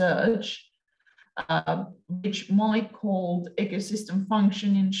research, which might called Ecosystem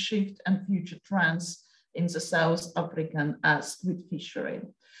Functioning, Shift and Future Trends in the South African Squid Fishery.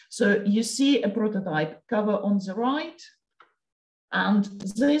 So you see a prototype cover on the right. And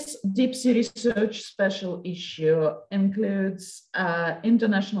this deep sea research special issue includes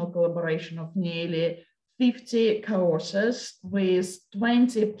international collaboration of nearly 50 courses with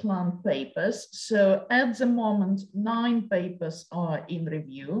 20 planned papers. So at the moment, 9 papers are in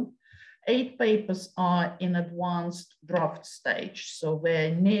review. 8 papers are in advanced draft stage. So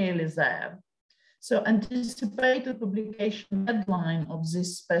we're nearly there. So anticipated publication deadline of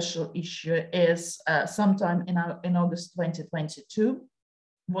this special issue is sometime in August 2022.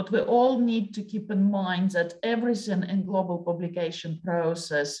 What we all need to keep in mind that everything in global publication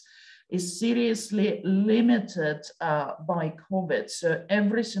process is seriously limited by COVID. So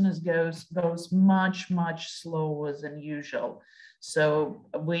everything goes much, much slower than usual. So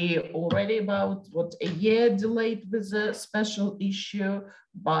we already about a year delayed with the special issue,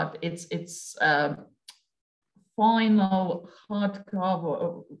 but its final hard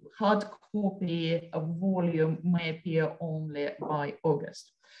copy volume may appear only by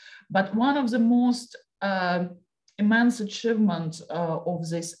August. But one of the most immense achievements of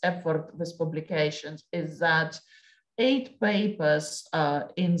this effort with publications is that 8 papers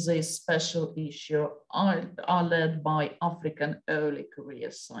in this special issue are led by African early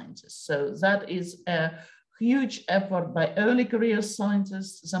career scientists. So that is a huge effort by early career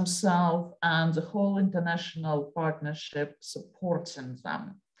scientists themselves and the whole international partnership supporting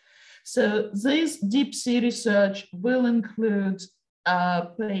them. So this deep sea research will include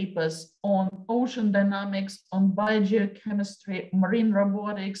papers on ocean dynamics, on biogeochemistry, marine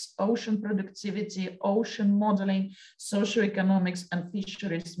robotics, ocean productivity, ocean modeling, socio-economics, and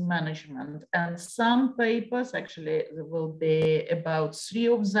fisheries management. And some papers, actually there will be about 3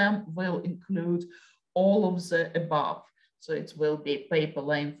 of them, will include all of the above. So it will be paper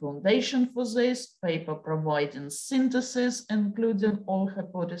laying foundation for this, paper providing synthesis, including all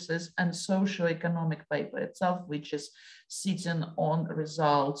hypotheses, and socio-economic paper itself, which is sitting on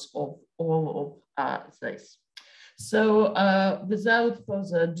results of all of this. So without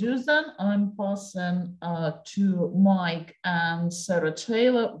further ado then, I'm passing to Mike and Sarah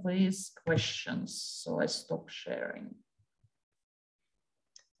Taylor with questions. So I stop sharing.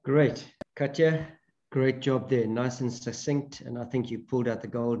 Great, Katya. Great job there, nice and succinct, and I think you pulled out the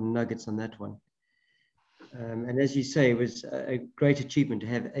golden nuggets on that one. And as you say, it was a great achievement to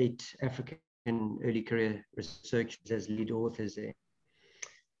have 8 African early career researchers as lead authors there.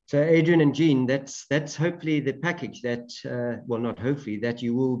 So Adrian and Jean, that's hopefully the package that, well, not hopefully, that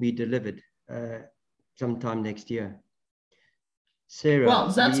you will be delivered sometime next year. Sarah. Well,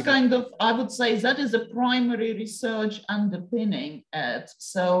 that's kind of, I would say that is a primary research underpinning it.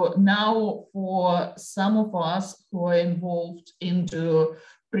 So now for some of us who are involved into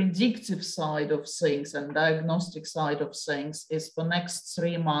predictive side of things and diagnostic side of things is for next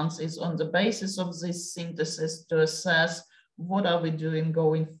 3 months is on the basis of this synthesis to assess what are we doing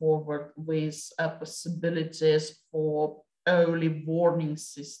going forward with possibilities for early warning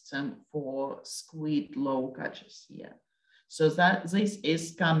system for squid low catches here. So that this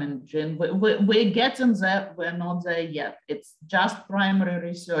is coming, Jen. We're getting there, we're not there yet. It's just primary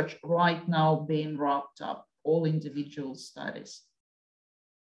research right now being wrapped up, all individual studies.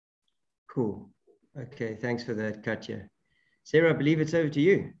 Cool. Okay, thanks for that, Katya. Sarah, I believe it's over to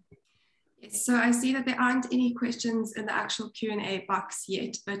you. Yes, so I see that there aren't any questions in the actual Q&A box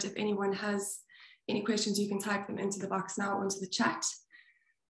yet, but if anyone has any questions, you can type them into the box now or into the chat.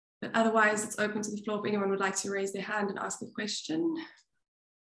 But otherwise, it's open to the floor if anyone would like to raise their hand and ask a question.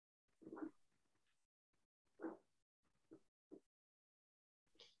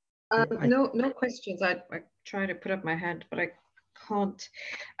 No questions. I try to put up my hand, but I can't.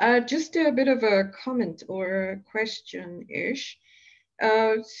 Just a bit of a comment or a question-ish.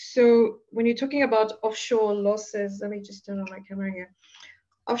 So when you're talking about offshore losses, let me just turn on my camera here.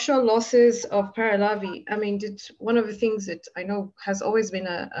 Offshore losses of paralavi, I mean, one of the things that I know has always been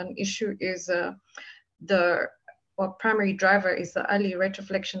an issue is the primary driver is the early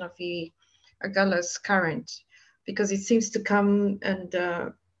retroflexion of the Agulhas current, because it seems to come and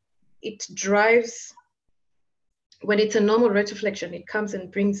it drives, when it's a normal retroflexion, it comes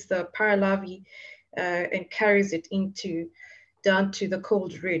and brings the paralavi and carries it down to the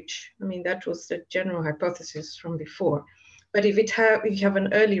cold ridge. I mean, that was the general hypothesis from before. But if you have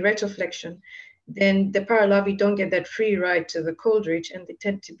an early retroflexion, then the paralavi don't get that free ride to the cold ridge, and they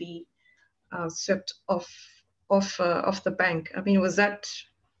tend to be swept off the bank. I mean, was that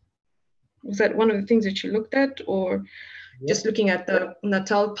one of the things that you looked at, or just looking at the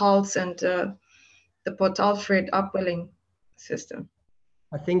Natal pulse and the Port Alfred upwelling system?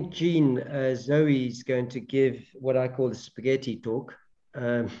 I think Jean, Zoe's going to give what I call the spaghetti talk.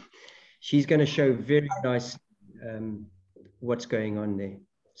 She's going to show very nice what's going on there.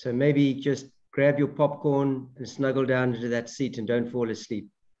 So maybe just grab your popcorn and snuggle down into that seat and don't fall asleep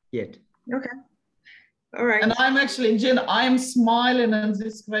yet. Okay. All right. And I'm actually, Jean, I'm smiling at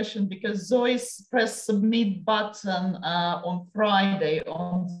this question because Zoe's pressed submit button on Friday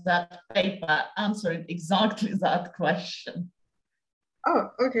on that paper answering exactly that question.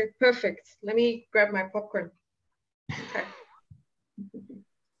 Oh, okay, perfect. Let me grab my popcorn. Okay.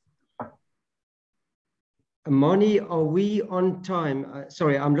 Amani, are we on time?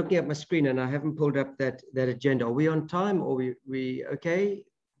 Sorry, I'm looking at my screen and I haven't pulled up that agenda. Are we on time, or we okay?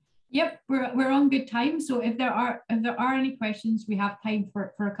 Yep, we're on good time. So if there are any questions, we have time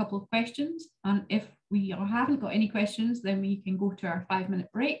for a couple of questions. And if we haven't got any questions, then we can go to our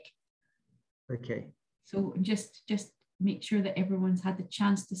 5-minute break. Okay. So just make sure that everyone's had the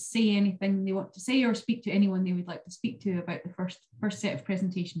chance to say anything they want to say, or speak to anyone they would like to speak to about the first set of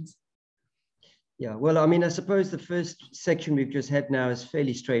presentations. Yeah, well, I mean, I suppose the first section we've just had now is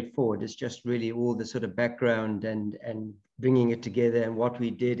fairly straightforward. It's just really all the sort of background and bringing it together and what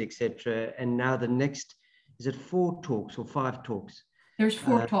we did, etc. And now the next, is it 4 talks or 5 talks? There's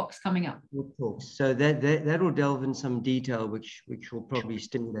 4 talks coming up. 4 talks. So that will delve in some detail, which will probably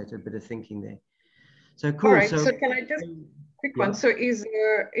stimulate a bit of thinking there. So cool. All right. So can I just quick one? So is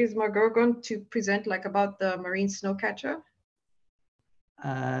Margot going to present like about the marine snowcatcher?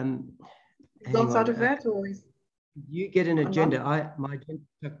 Lots out of that, or is you get an agenda? My agenda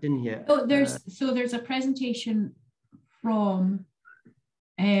tucked in here. Oh, there's a presentation from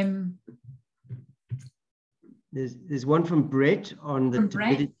there's one from Brett on the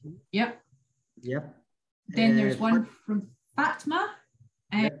turbidity. Yep. Yep. Then there's one from Fatma,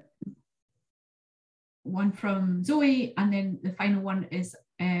 one from Zoe, and then the final one is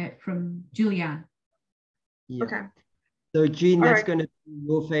from Julianne. Yeah. Okay. So Jean, that's going to be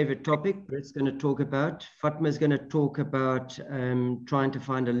your favorite topic. Brett's going to talk about. Fatma's going to talk about trying to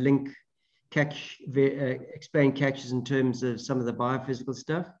find a link, explain catches in terms of some of the biophysical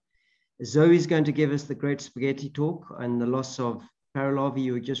stuff. Zoe's going to give us the great spaghetti talk and the loss of paralarvae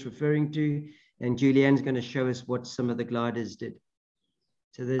you were just referring to. And Julianne's going to show us what some of the gliders did.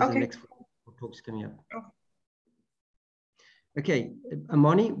 So there's the next 4 talks coming up. Okay,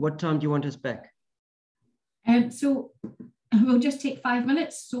 Amani, what time do you want us back? So we'll just take 5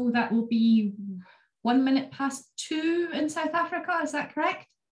 minutes. So that will be 2:01 in South Africa. Is that correct?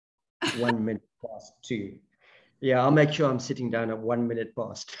 2:01. Yeah, I'll make sure I'm sitting down at 1 minute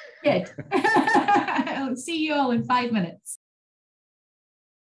past. Good. I'll see you all in 5 minutes.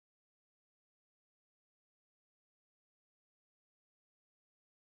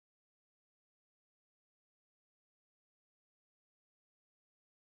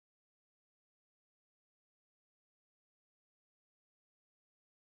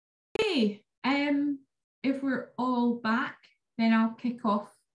 Okay, if we're all back, then I'll kick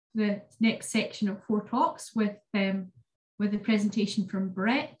off the next section of 4 talks with the presentation from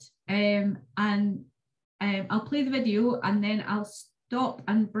Brett, and I'll play the video and then I'll stop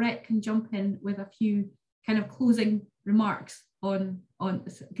and Brett can jump in with a few kind of closing remarks on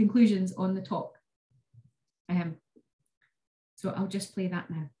conclusions on the talk. So I'll just play that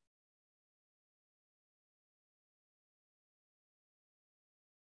now.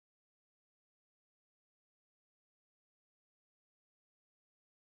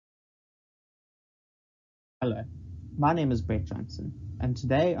 Hello, my name is Brett Johnson, and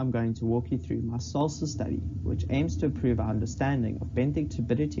today I'm going to walk you through my SOLSTICE study, which aims to improve our understanding of benthic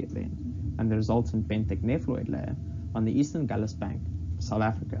turbidity event and the resultant benthic nephroid layer on the eastern Agulhas Bank South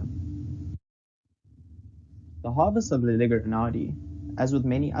Africa. The harvest of the Ligurianadi, as with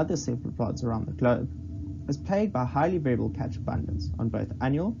many other cephalopods around the globe, is plagued by highly variable catch abundance on both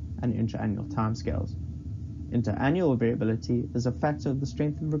annual and inter-annual timescales. Inter-annual variability is a factor of the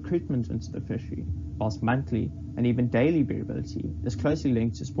strength of recruitment into the fishery, whilst monthly and even daily variability is closely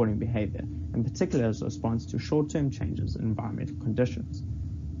linked to spawning behavior, in particular as a response to short-term changes in environmental conditions.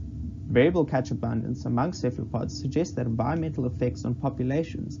 Variable catch abundance among cephalopods suggests that environmental effects on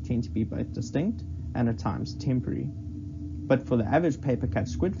populations tend to be both distinct and at times temporary. But for the average paper catch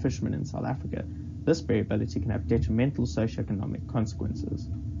squid fisherman in South Africa, this variability can have detrimental socio-economic consequences.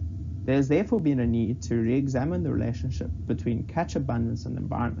 There has therefore been a need to re-examine the relationship between catch abundance and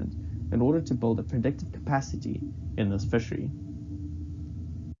environment in order to build a predictive capacity in this fishery.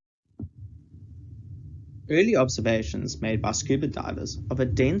 Early observations made by scuba divers of a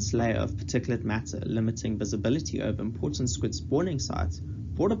dense layer of particulate matter limiting visibility over important squid spawning sites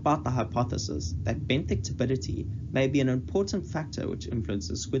brought about the hypothesis that benthic turbidity may be an important factor which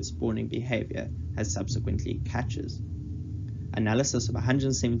influences squid spawning behavior as subsequently catches. Analysis of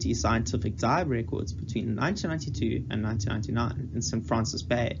 170 scientific dive records between 1992 and 1999 in St. Francis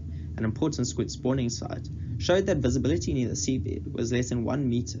Bay, an important squid spawning site, showed that visibility near the seabed was less than 1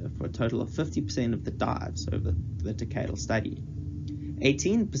 meter for a total of 50% of the dives over the decadal study.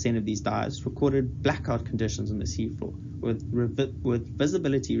 18% of these dives recorded blackout conditions on the seafloor, with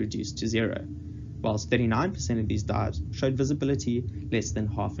visibility reduced to 0, whilst 39% of these dives showed visibility less than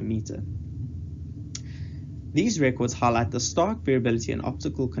half a meter. These records highlight the stark variability in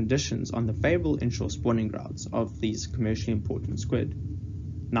optical conditions on the favorable inshore spawning grounds of these commercially important squid.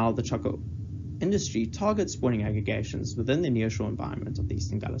 Now, the Chokka industry targets spawning aggregations within the nearshore environment of the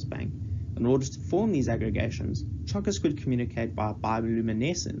Eastern Agulhas Bank. In order to form these aggregations, Chokka squid communicate by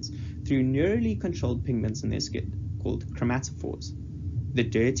bioluminescence through neurally controlled pigments in their skin, called chromatophores. The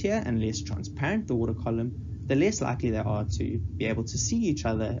dirtier and less transparent the water column, the less likely they are to be able to see each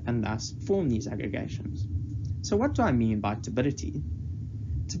other and thus form these aggregations. So what do I mean by turbidity?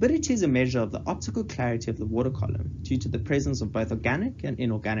 Turbidity is a measure of the optical clarity of the water column due to the presence of both organic and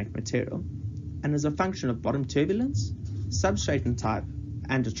inorganic material, and is a function of bottom turbulence, substratum type,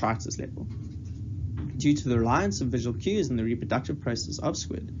 and detritus level. Due to the reliance of visual cues in the reproductive process of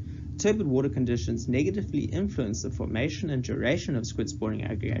squid, turbid water conditions negatively influence the formation and duration of squid spawning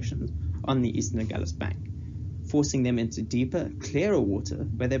aggregations on the Eastern Agulhas Bank, forcing them into deeper, clearer water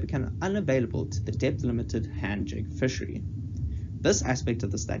where they become unavailable to the depth-limited hand jig fishery. This aspect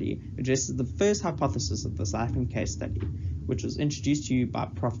of the study addresses the first hypothesis of the South African case study, which was introduced to you by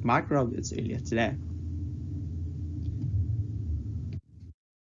Prof. Mike Roberts earlier today.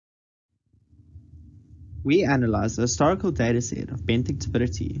 We analysed the historical dataset of benthic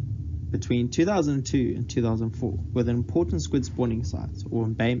turbidity between 2002 and 2004 with important squid spawning sites or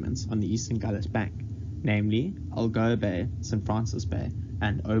embayments on the Eastern Agulhas Bank, namely Agulhas Bay, St. Francis Bay,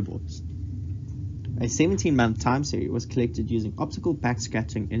 and Oboz. A 17-month time series was collected using optical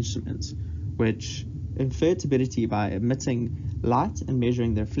backscattering instruments, which inferred turbidity by emitting light and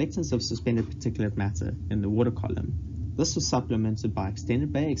measuring the reflectance of suspended particulate matter in the water column. This was supplemented by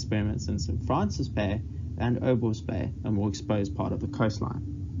extended bay experiments in St. Francis Bay and Oboz Bay, a more exposed part of the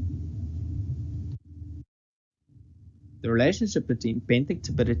coastline. The relationship between benthic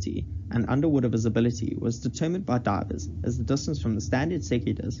turbidity and underwater visibility was determined by divers as the distance from the standard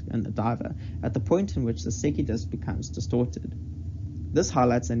Secchi disc and the diver at the point in which the Secchi disc becomes distorted. This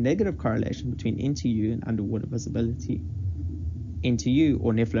highlights a negative correlation between NTU and underwater visibility. NTU,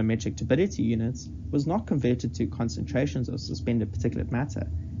 or nephelometric turbidity units, was not converted to concentrations of suspended particulate matter,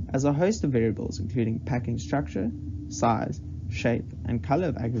 as a host of variables including packing structure, size, shape, and color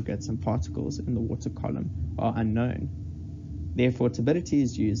of aggregates and particles in the water column are unknown. Therefore, turbidity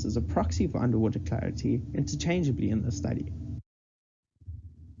is used as a proxy for underwater clarity interchangeably in the study.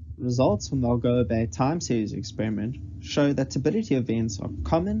 Results from the Agulhas Bay time series experiment show that turbidity events are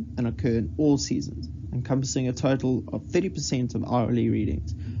common and occur in all seasons, encompassing a total of 30% of hourly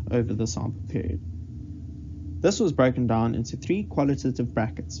readings over the sample period. This was broken down into 3 qualitative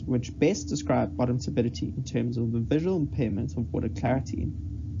brackets, which best describe bottom turbidity in terms of the visual impairment of water clarity.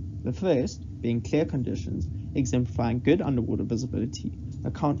 The first, being clear conditions, exemplifying good underwater visibility,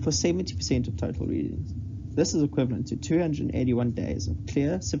 account for 70% of total readings. This is equivalent to 281 days of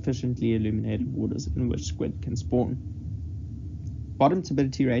clear, sufficiently illuminated waters in which squid can spawn. Bottom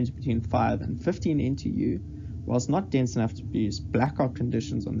turbidity range between 5 and 15 NTU, whilst not dense enough to produce blackout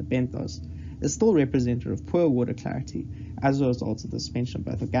conditions on the benthos, is still representative of poor water clarity as a result of the suspension of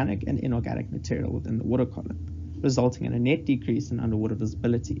both organic and inorganic material within the water column, resulting in a net decrease in underwater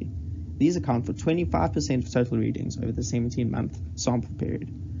visibility. these account for 25% of total readings over the 17-month sample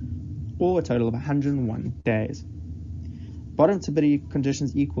period, or a total of 101 days. Bottom turbidity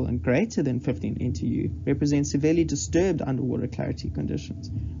conditions equal and greater than 15 NTU represent severely disturbed underwater clarity conditions,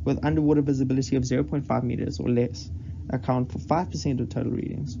 with underwater visibility of 0.5 meters or less, account for 5% of total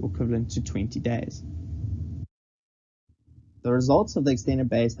readings, or equivalent to 20 days. The results of the extended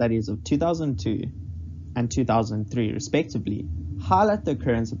bay studies of 2002 and 2003, respectively, highlight the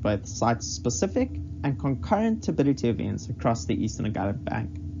occurrence of both site-specific and concurrent turbidity events across the eastern Agulhas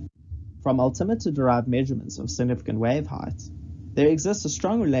Bank. From altimeter-derived measurements of significant wave heights, there exists a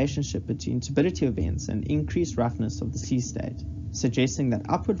strong relationship between turbidity events and increased roughness of the sea state, suggesting that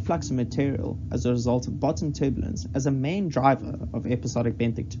upward flux of material as a result of bottom turbulence as a main driver of episodic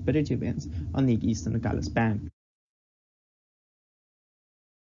benthic turbidity events on the eastern Agulhas Bank.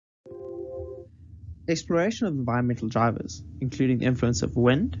 Exploration of environmental drivers, including the influence of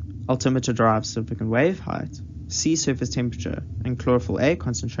wind, altimeter-derived significant wave height, sea surface temperature, and chlorophyll A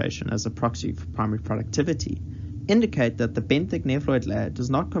concentration as a proxy for primary productivity, indicate that the benthic nephroid layer does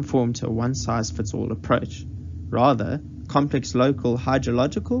not conform to a one-size-fits-all approach. Rather, complex local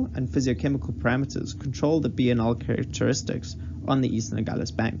hydrological and physiochemical parameters control the BNL characteristics on the eastern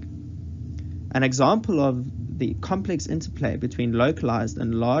Agulhas Bank. An example of the complex interplay between localized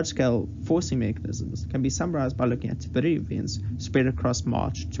and large-scale forcing mechanisms can be summarized by looking at turbidity events spread across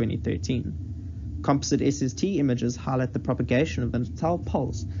March 2013. Composite SST images highlight the propagation of the Natal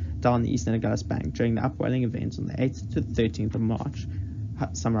pulse down the eastern Agulhas Bank during the upwelling event on the 8th to the 13th of March,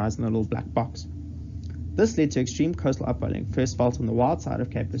 summarized in a little black box. This led to extreme coastal upwelling, first felt on the wild side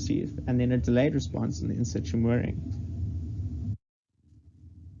of Cape Recife, and then a delayed response in the in-situ mooring.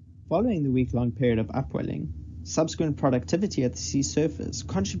 Following the week-long period of upwelling, subsequent productivity at the sea surface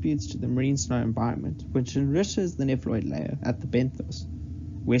contributes to the marine snow environment, which enriches the nephroid layer at the benthos.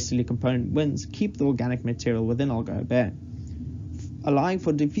 Westerly component winds keep the organic material within Agulhas Bay, allowing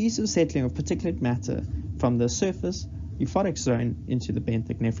for diffusive settling of particulate matter from the surface euphoric zone into the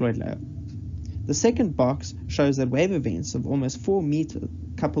benthic nephroid layer. The second box shows that wave events of almost 4 meters,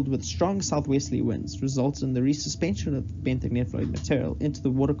 coupled with strong southwesterly winds, resulted in the resuspension of the benthic nephroid material into the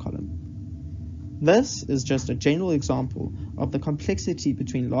water column. This is just a general example of the complexity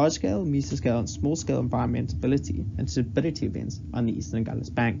between large-scale, mesoscale, and small-scale environmentability and turbidity events on the eastern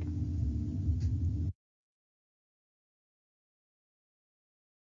Agulhas Bank.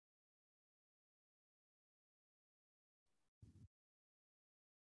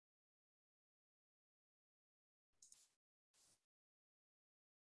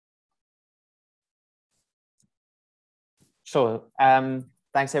 Sure.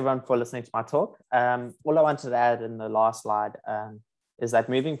 Thanks everyone for listening to my talk. All I wanted to add in the last slide is that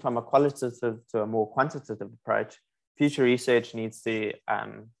moving from a qualitative to a more quantitative approach, future research needs to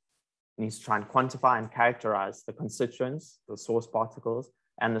try and quantify and characterize the constituents, the source particles,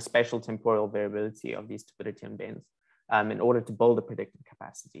 and the spatial temporal variability of these turbidity events in order to build a predictive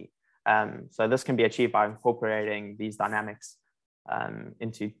capacity. So this can be achieved by incorporating these dynamics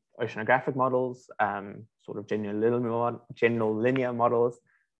into oceanographic models, sort of general linear models,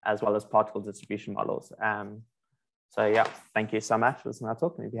 as well as particle distribution models. So yeah, thank you so much for listening to my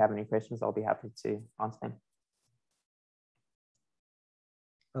talk. And if you have any questions, I'll be happy to answer them.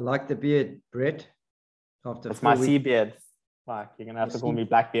 I like the beard, Brett. It's my sea beard. Like, you're gonna have to call me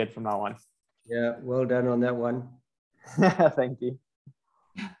Blackbeard from now on. Yeah, well done on that one. Thank you.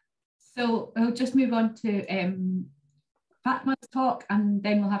 So we'll just move on to Fatma's talk, and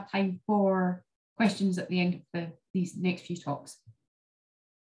then we'll have time for questions at the end of these next few talks.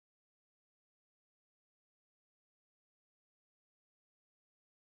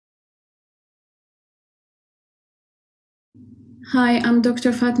 Hi, I'm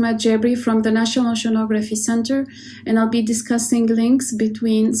Dr. Fatma Jabri from the National Oceanography Center, and I'll be discussing links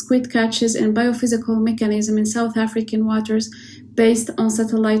between squid catches and biophysical mechanism in South African waters based on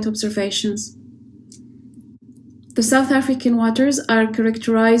satellite observations. The South African waters are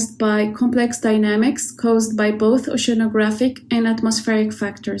characterized by complex dynamics caused by both oceanographic and atmospheric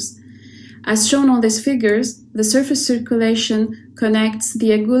factors. As shown on these figures, the surface circulation connects the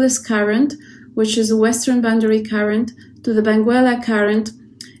Agulhas current, which is a western boundary current, to the Benguela current,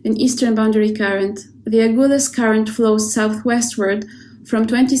 an eastern boundary current. The Agulhas current flows southwestward from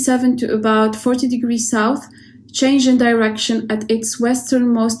 27 to about 40 degrees south, change in direction at its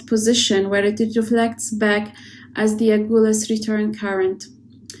westernmost position, where it reflects back as the Agulhas return current.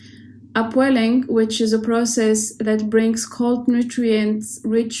 Upwelling, which is a process that brings cold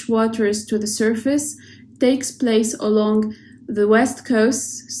nutrients-rich waters to the surface, takes place along the west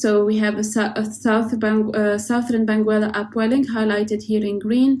coast, so we have a southern Benguela upwelling highlighted here in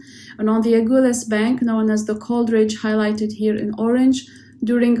green, and on the Agulhas Bank, known as the Cold Ridge, highlighted here in orange,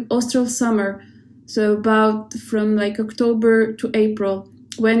 during austral summer, so about from like October to April,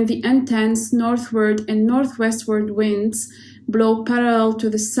 when the intense northward and northwestward winds blow parallel to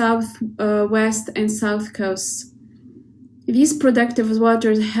the south, west and south coasts. These productive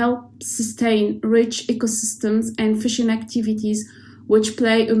waters help sustain rich ecosystems and fishing activities, which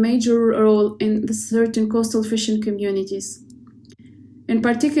play a major role in the certain coastal fishing communities. In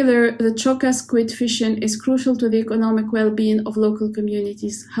particular, the Chokka squid fishing is crucial to the economic well-being of local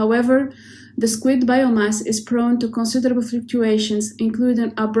communities. However, the squid biomass is prone to considerable fluctuations,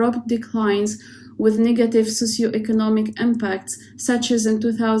 including abrupt declines with negative socio-economic impacts, such as in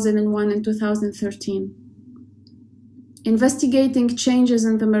 2001 and 2013. Investigating changes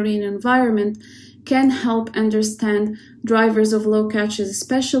in the marine environment can help understand drivers of low catches,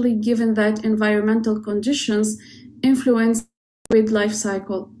 especially given that environmental conditions influence the squid life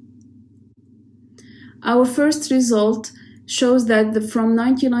cycle. Our first result shows that from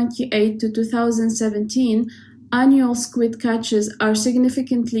 1998 to 2017, annual squid catches are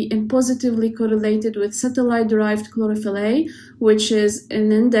significantly and positively correlated with satellite-derived chlorophyll A, which is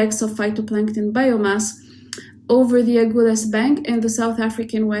an index of phytoplankton biomass, over the Agulhas Bank and the South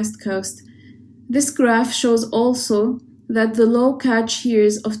African west coast. This graph shows also that the low catch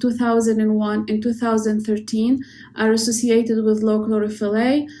years of 2001 and 2013 are associated with low chlorophyll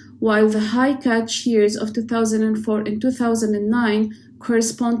A, while the high catch years of 2004 and 2009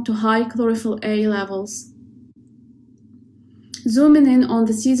 correspond to high chlorophyll A levels. Zooming in on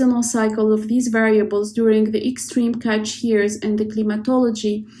the seasonal cycle of these variables during the extreme catch years and the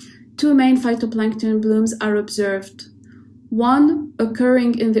climatology, two main phytoplankton blooms are observed, one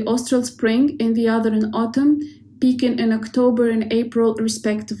occurring in the austral spring and the other in autumn, peaking in October and April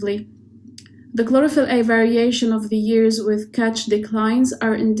respectively. The chlorophyll A variation of the years with catch declines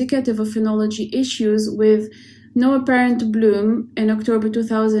are indicative of phenology issues, with no apparent bloom in October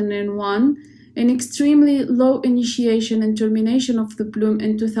 2001, and extremely low initiation and termination of the bloom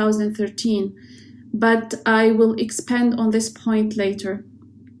in 2013, but I will expand on this point later.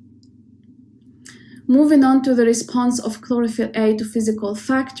 Moving on to the response of chlorophyll A to physical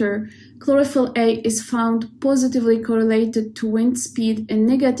factor, chlorophyll A is found positively correlated to wind speed and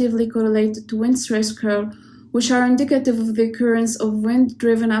negatively correlated to wind stress curve, which are indicative of the occurrence of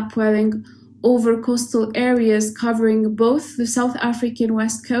wind-driven upwelling over coastal areas covering both the South African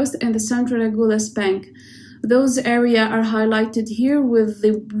west coast and the central Agulhas Bank. Those areas are highlighted here with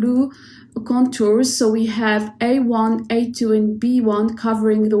the blue contours, so we have A1, A2, and B1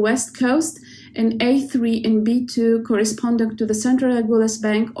 covering the west coast, and A3 and B2 corresponding to the central Agulhas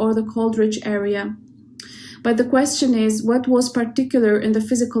Bank or the Cold Ridge area. But the question is, what was particular in the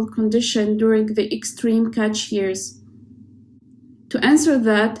physical condition during the extreme catch years? To answer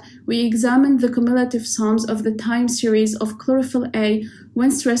that, we examined the cumulative sums of the time series of chlorophyll A,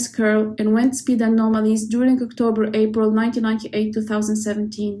 wind stress curve, and wind speed anomalies during October-April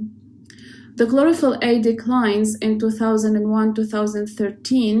 1998-2017. The chlorophyll A declines in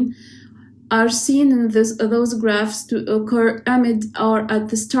 2001-2013 are seen in those graphs to occur amid or at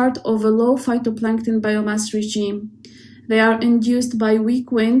the start of a low phytoplankton biomass regime. They are induced by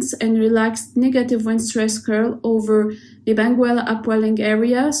weak winds and relaxed negative wind stress curve over the Benguela upwelling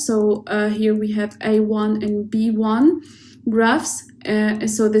area. So here we have A1 and B1 graphs.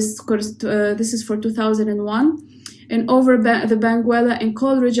 So this is for 2001. And over the Benguela and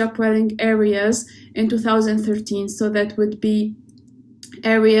Cold Ridge upwelling areas in 2013. So that would be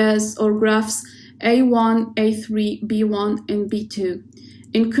areas or graphs A1, A3, B1, and B2.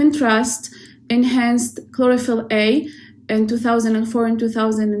 In contrast, enhanced chlorophyll A in 2004 and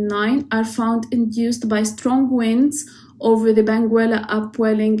 2009 are found induced by strong winds over the Benguela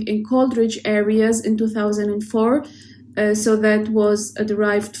upwelling in Cold Ridge areas in 2004. So that was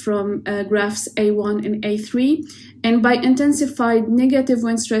derived from graphs A1 and A3, and by intensified negative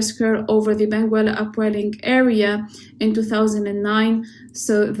wind stress curve over the Benguela upwelling area in 2009.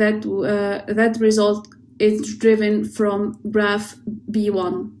 So that result is driven from graph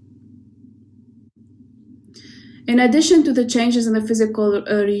B1. In addition to the changes in the physical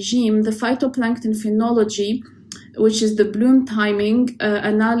regime, the phytoplankton phenology, which is the bloom timing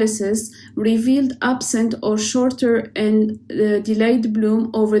analysis, revealed absent or shorter and delayed bloom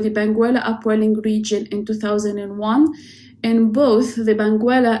over the Benguela upwelling region in 2001, and both the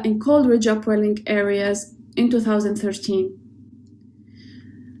Benguela and Cold Ridge upwelling areas in 2013.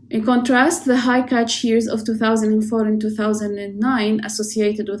 In contrast, the high catch years of 2004 and 2009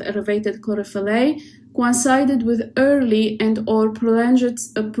 associated with elevated chlorophyll A coincided with early and or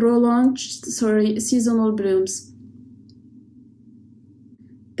prolonged seasonal blooms.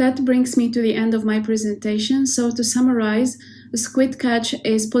 That brings me to the end of my presentation. So to summarize, the squid catch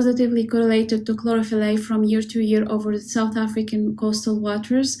is positively correlated to chlorophyll A from year to year over the South African coastal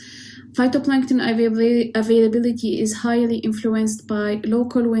waters. Phytoplankton availability is highly influenced by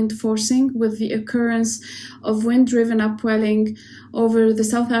local wind forcing, with the occurrence of wind-driven upwelling over the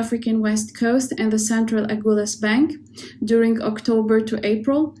South African west coast and the central Agulhas Bank during October to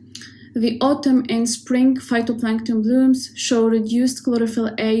April. The autumn and spring phytoplankton blooms show reduced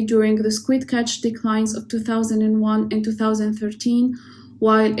chlorophyll A during the squid catch declines of 2001 and 2013,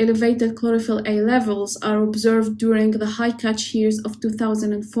 while elevated chlorophyll A levels are observed during the high catch years of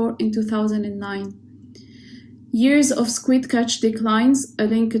 2004 and 2009. Years of squid catch declines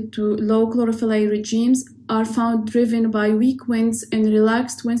linked to low chlorophyll A regimes are found driven by weak winds and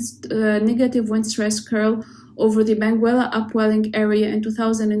relaxed negative wind stress curl over the Benguela upwelling area in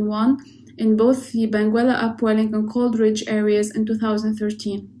 2001 and both the Benguela upwelling and Cold Ridge areas in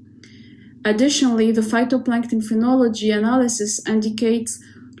 2013. Additionally, the phytoplankton phenology analysis indicates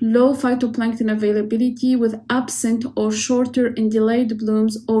low phytoplankton availability with absent or shorter and delayed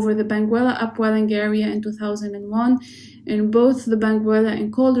blooms over the Benguela upwelling area in 2001 and both the Benguela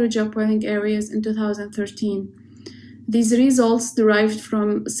and Cold Ridge upwelling areas in 2013. These results, derived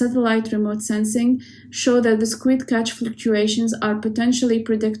from satellite remote sensing, show that the squid catch fluctuations are potentially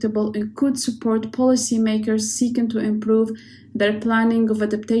predictable and could support policymakers seeking to improve their planning of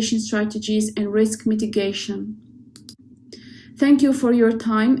adaptation strategies and risk mitigation. Thank you for your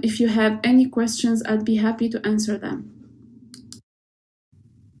time. If you have any questions, I'd be happy to answer them.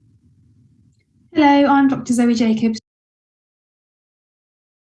 Hello, I'm Dr. Zoe Jacobs.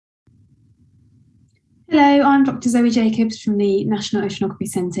 Hello, I'm Dr. Zoe Jacobs from the National Oceanography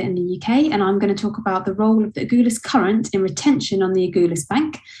Centre in the UK, and I'm going to talk about the role of the Agulhas current in retention on the Agulhas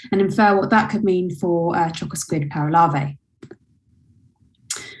Bank and infer what that could mean for chokka squid paralarvae.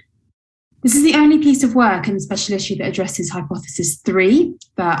 This is the only piece of work in the special issue that addresses hypothesis 3,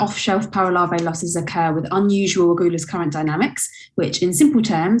 that off-shelf paralarvae losses occur with unusual Agulhas current dynamics, which in simple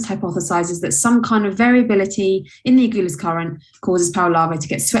terms hypothesizes that some kind of variability in the Agulhas current causes paralarvae to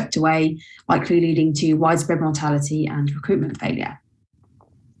get swept away, likely leading to widespread mortality and recruitment failure.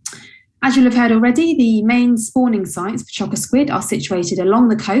 As you'll have heard already, the main spawning sites for chokka squid are situated along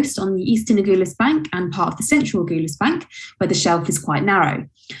the coast on the eastern Agulhas Bank and part of the central Agulhas Bank, where the shelf is quite narrow.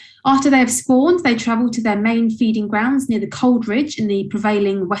 After they have spawned, they travel to their main feeding grounds near the Cold Ridge in the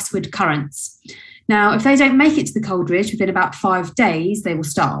prevailing westward currents. Now, if they don't make it to the Cold Ridge within about 5 days, they will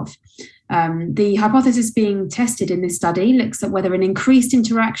starve. The hypothesis being tested in this study looks at whether an increased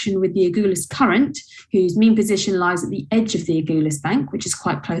interaction with the Agulhas current, whose mean position lies at the edge of the Agulhas Bank, which is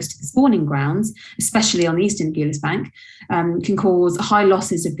quite close to the spawning grounds, especially on the eastern Agulhas Bank, can cause high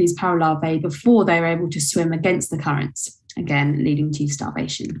losses of these paralarvae before they are able to swim against the currents, again leading to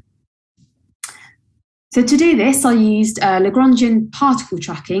starvation. So to do this, I used Lagrangian particle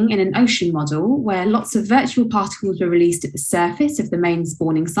tracking in an ocean model where lots of virtual particles were released at the surface of the main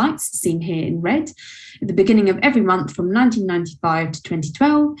spawning sites, seen here in red, at the beginning of every month from 1995 to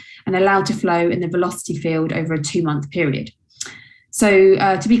 2012, and allowed to flow in the velocity field over a 2-month period. So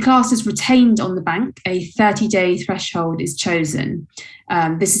to be classed as retained on the bank, a 30-day threshold is chosen.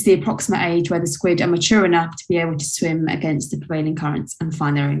 This is the approximate age where the squid are mature enough to be able to swim against the prevailing currents and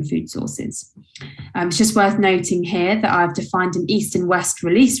find their own food sources. It's just worth noting here that I've defined an east and west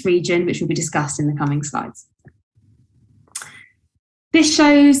release region, which will be discussed in the coming slides. This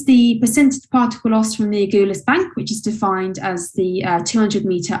shows the percentage particle loss from the Agulhas Bank, which is defined as the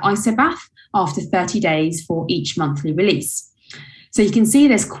 200-metre isobath after 30 days for each monthly release. So you can see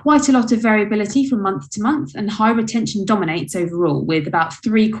there's quite a lot of variability from month to month, and high retention dominates overall, with about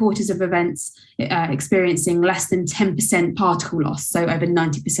 3/4 of events experiencing less than 10% particle loss, so over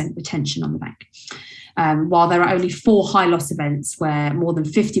 90% retention on the bank. While there are only 4 high loss events where more than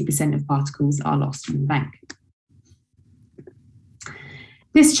 50% of particles are lost from the bank.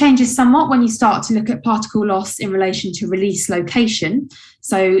 This changes somewhat when you start to look at particle loss in relation to release location.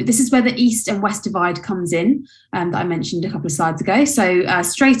 So this is where the east and west divide comes in, that I mentioned a couple of slides ago. So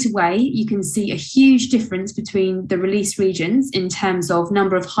straight away, you can see a huge difference between the release regions in terms of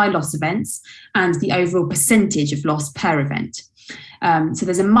number of high loss events and the overall percentage of loss per event. So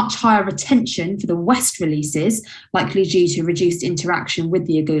there's a much higher retention for the west releases, likely due to reduced interaction with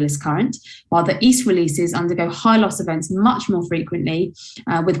the Agulhas current, while the east releases undergo high loss events much more frequently,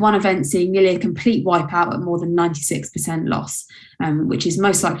 with one event seeing nearly a complete wipeout at more than 96% loss, which is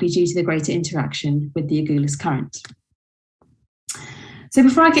most likely due to the greater interaction with the Agulhas current. So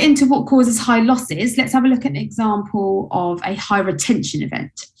before I get into what causes high losses, let's have a look at an example of a high retention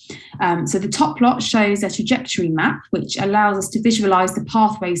event. So the top plot shows a trajectory map, which allows us to visualize the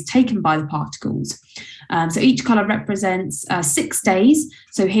pathways taken by the particles. So each color represents 6 days.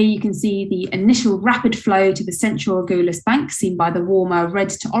 So here you can see the initial rapid flow to the central Agulhas Bank, seen by the warmer red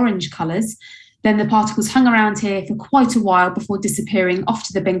to orange colors. Then the particles hung around here for quite a while before disappearing off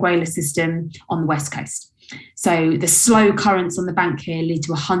to the Benguela system on the west coast. So the slow currents on the bank here lead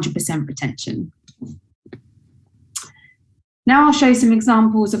to 100% retention. Now I'll show you some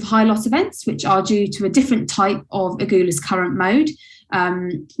examples of high loss events, which are due to a different type of Agulhas current mode.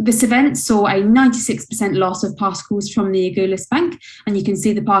 This event saw a 96% loss of particles from the Agulhas Bank, and you can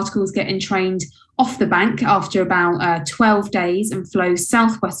see the particles get entrained off the bank after about 12 days and flow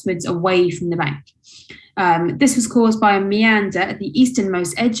southwestwards away from the bank. This was caused by a meander at the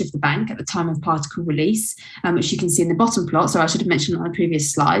easternmost edge of the bank at the time of particle release, which you can see in the bottom plot. So I should have mentioned on the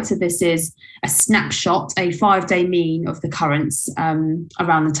previous slide. So this is a snapshot, a 5-day mean of the currents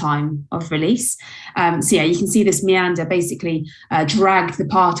around the time of release. So yeah, you can see this meander basically dragged the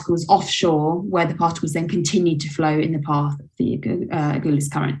particles offshore, where the particles then continued to flow in the path of the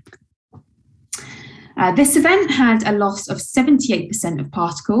Agulhas current. This event had a loss of 78% of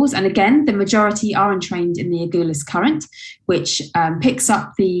particles, and again, the majority are entrained in the Agulhas current, which picks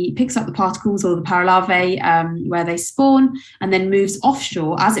up the particles or the paralarvae where they spawn, and then moves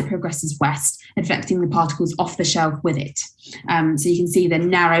offshore as it progresses west, inflecting the particles off the shelf with it. So you can see the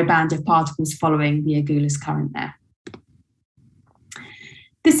narrow band of particles following the Agulhas current there.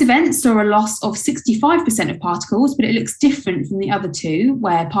 This event saw a loss of 65% of particles, but it looks different from the other two,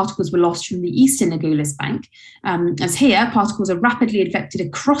 where particles were lost from the eastern Agulhas Bank. As here, particles are rapidly inflected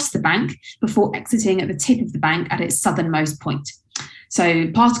across the bank before exiting at the tip of the bank at its southernmost point.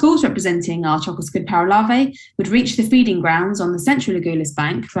 So particles representing our Chokka squid paralarvae would reach the feeding grounds on the central Agulhas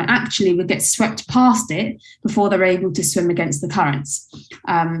Bank, but actually would get swept past it before they're able to swim against the currents.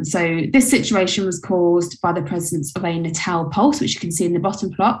 So this situation was caused by the presence of a Natal pulse, which you can see in the bottom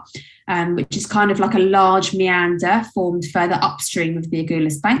plot, which is kind of like a large meander formed further upstream of the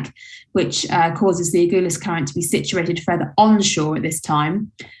Agulhas Bank, which causes the Agulhas current to be situated further onshore at this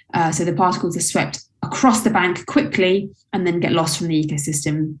time. So the particles are swept across the bank quickly and then get lost from the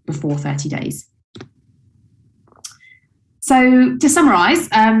ecosystem before 30 days. So to summarise,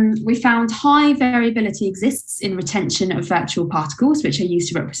 we found high variability exists in retention of virtual particles, which are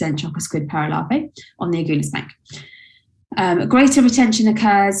used to represent Chokka squid paralarvae on the Agulhas Bank. Greater retention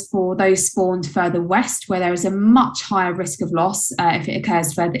occurs for those spawned further west, where there is a much higher risk of loss if it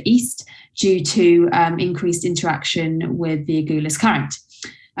occurs further east due to increased interaction with the Agulhas current.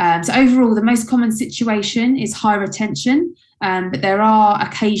 So overall, the most common situation is high retention, but there are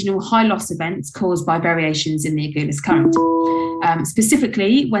occasional high loss events caused by variations in the Agulhas current.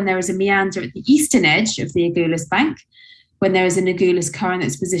 Specifically, when there is a meander at the eastern edge of the Agulhas Bank, when there is an Agulhas current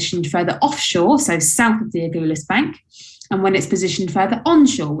that's positioned further offshore, so south of the Agulhas Bank, and when it's positioned further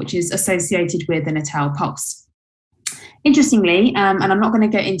onshore, which is associated with the Natal pulse. Interestingly, and I'm not going to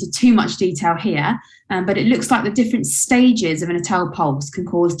get into too much detail here, but it looks like the different stages of a Natal pulse can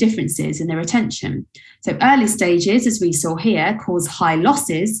cause differences in the retention. So early stages, as we saw here, cause high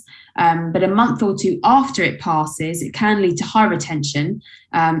losses, but a month or two after it passes, it can lead to high retention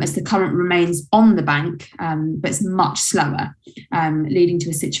as the current remains on the bank, but it's much slower, leading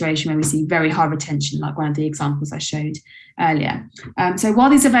to a situation where we see very high retention, like one of the examples I showed earlier. So while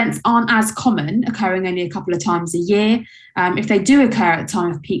these events aren't as common, occurring only a couple of times a year, if they do occur at the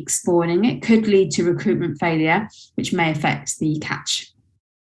time of peak spawning, it could lead to recruitment failure, which may affect the catch.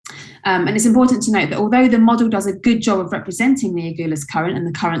 And it's important to note that although the model does a good job of representing the Agulhas current and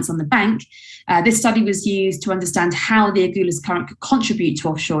the currents on the bank, this study was used to understand how the Agulhas current could contribute to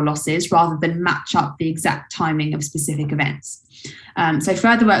offshore losses rather than match up the exact timing of specific events. So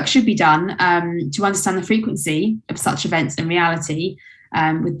further work should be done to understand the frequency of such events in reality,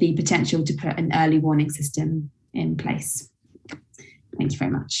 with the potential to put an early warning system in place. Thank you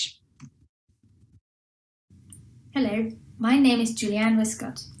very much. Hello, my name is Julianne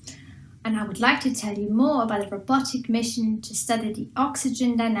Wiscott, and I would like to tell you more about a robotic mission to study the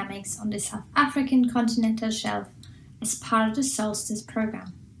oxygen dynamics on the South African continental shelf as part of the SOLSTICE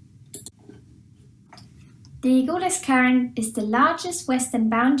program. The Agulhas current is the largest western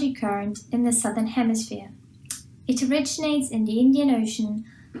boundary current in the southern hemisphere. It originates in the Indian Ocean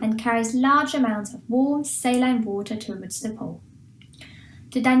and carries large amounts of warm saline water towards the pole.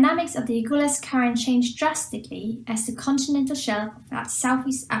 The dynamics of the Agulhas current change drastically as the continental shelf of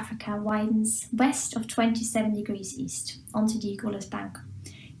Southeast Africa widens west of 27 degrees east onto the Agulhas Bank.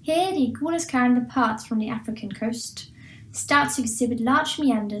 Here, the Agulhas current departs from the African coast starts to exhibit large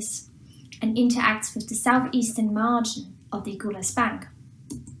meanders and interacts with the southeastern margin of the Agulhas Bank.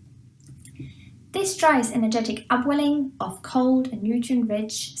 This drives energetic upwelling of cold and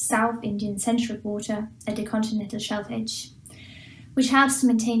nutrient-rich South Indian central water at the continental shelf edge, which helps to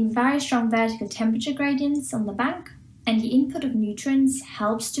maintain very strong vertical temperature gradients on the bank, and the input of nutrients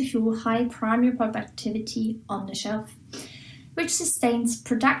helps to fuel high primary productivity on the shelf, which sustains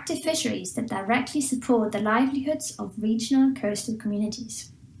productive fisheries that directly support the livelihoods of regional coastal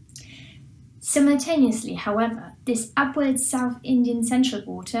communities. Simultaneously, however, this upward South Indian central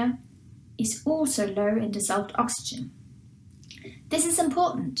water is also low in dissolved oxygen. This is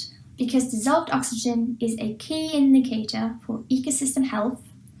important because dissolved oxygen is a key indicator for ecosystem health,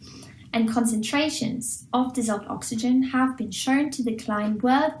 and concentrations of dissolved oxygen have been shown to decline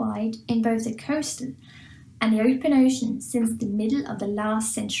worldwide in both the coastal and the open ocean since the middle of the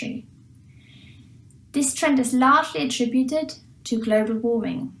last century. This trend is largely attributed to global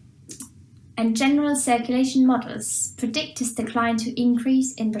warming, and general circulation models predict this decline to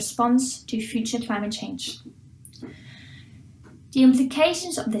increase in response to future climate change. The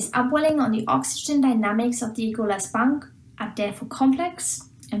implications of this upwelling on the oxygen dynamics of the Agulhas Bank are therefore complex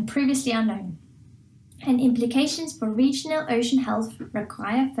and previously unknown, and implications for regional ocean health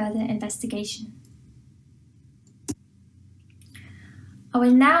require further investigation. I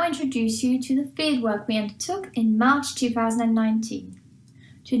will now introduce you to the fieldwork we undertook in March 2019.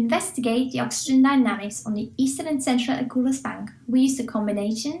 To investigate the oxygen dynamics on the eastern and central Agulhas Bank, we used a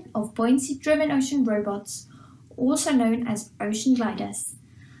combination of buoyancy-driven ocean robots, also known as ocean gliders,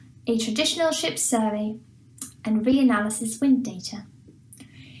 a traditional ship survey, and reanalysis wind data.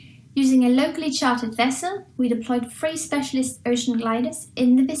 Using a locally chartered vessel, we deployed 3 specialist ocean gliders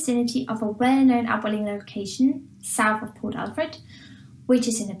in the vicinity of a well-known upwelling location south of Port Alfred, which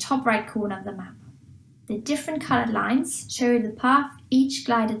is in the top right corner of the map. The different coloured lines show the path each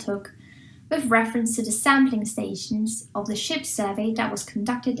glider took with reference to the sampling stations of the ship survey that was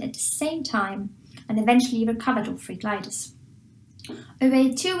conducted at the same time and eventually recovered all 3 gliders. Over a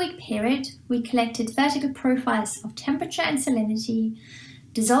 2-week period, we collected vertical profiles of temperature and salinity,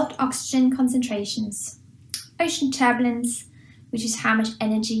 dissolved oxygen concentrations, ocean turbulence, which is how much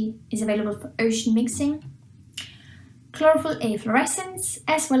energy is available for ocean mixing, chlorophyll A fluorescence,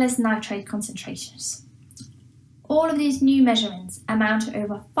 as well as nitrate concentrations. All of these new measurements amount to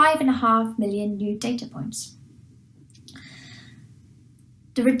over 5.5 million new data points.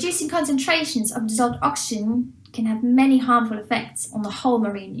 The reducing concentrations of dissolved oxygen can have many harmful effects on the whole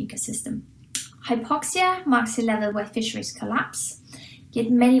marine ecosystem. Hypoxia marks a level where fisheries collapse, yet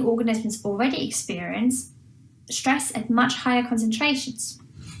many organisms already experience stress at much higher concentrations,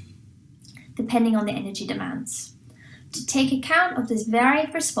 depending on the energy demands. To take account of this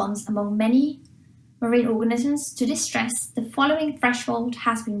varied response among many marine organisms to this stress, the following threshold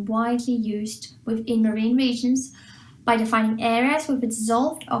has been widely used within marine regions by defining areas with a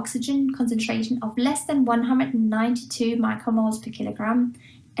dissolved oxygen concentration of less than 192 micromoles per kilogram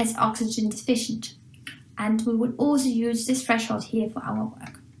as oxygen deficient, and we will also use this threshold here for our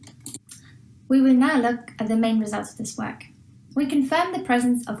work. We will now look at the main results of this work. We confirm the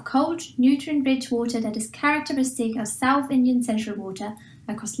presence of cold, nutrient-rich water that is characteristic of South Indian central water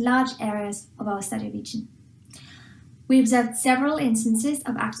across large areas of our study region. We observed several instances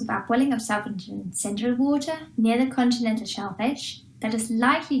of active upwelling of South Indian central water near the continental shelf edge that is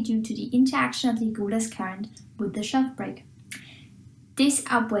likely due to the interaction of the Agulhas current with the shelf break. This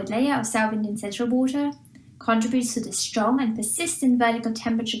upward layer of South Indian central water contributes to the strong and persistent vertical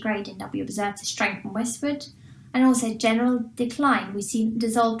temperature gradient that we observe to strengthen westward, and also a general decline we see in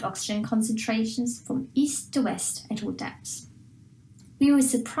dissolved oxygen concentrations from east to west at all depths. We were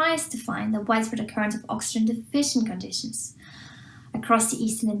surprised to find the widespread occurrence of oxygen deficient conditions across the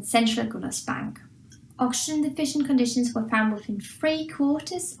eastern and central Agulhas Bank. Oxygen deficient conditions were found within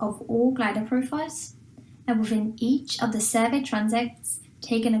 3/4 of all glider profiles and within each of the survey transects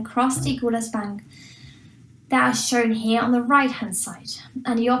taken across the Agulhas Bank that are shown here on the right hand side,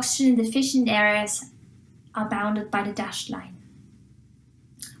 and the oxygen deficient areas are bounded by the dashed line.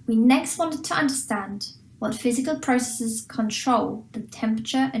 We next wanted to understand what physical processes control the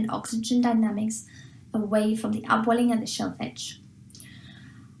temperature and oxygen dynamics away from the upwelling at the shelf edge.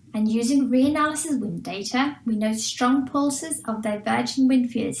 And using reanalysis wind data, we note strong pulses of diverging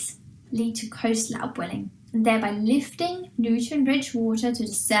wind fields lead to coastal upwelling, and thereby lifting nutrient-rich water to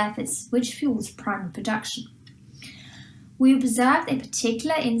the surface, which fuels primary production. We observed a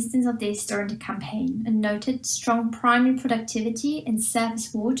particular instance of this during the campaign and noted strong primary productivity in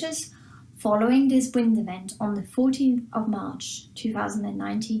surface waters following this wind event on the 14th of March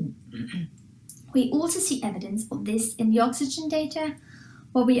 2019. We also see evidence of this in the oxygen data,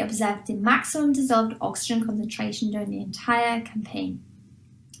 where we observed the maximum dissolved oxygen concentration during the entire campaign.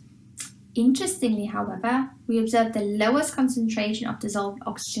 Interestingly, however, we observed the lowest concentration of dissolved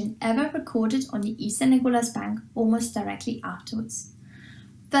oxygen ever recorded on the eastern Agulhas Bank almost directly afterwards.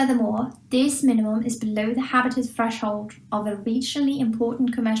 Furthermore, this minimum is below the habitat threshold of a regionally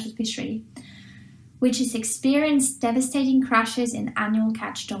important commercial fishery, which has experienced devastating crashes in annual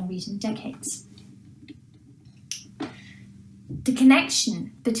catch during recent decades. The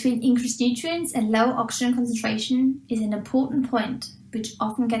connection between increased nutrients and low oxygen concentration is an important point which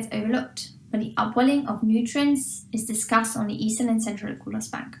often gets overlooked when the upwelling of nutrients is discussed on the eastern and central Agulhas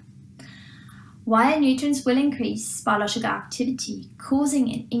Bank. While nutrients will increase biological activity,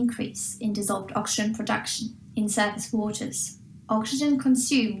 causing an increase in dissolved oxygen production in surface waters, oxygen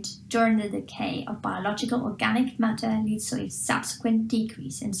consumed during the decay of biological organic matter leads to a subsequent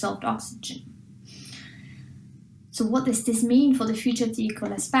decrease in dissolved oxygen. So what does this mean for the future of the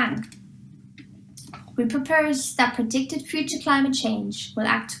Agulhas Bank? We propose that predicted future climate change will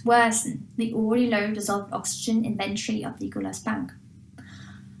act to worsen the already low dissolved oxygen inventory of the Agulhas Bank.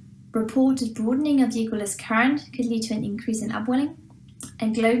 Reported broadening of the Agulhas current could lead to an increase in upwelling,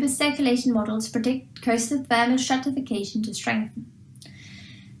 and global circulation models predict coastal thermal stratification to strengthen.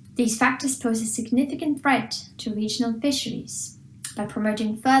 These factors pose a significant threat to regional fisheries by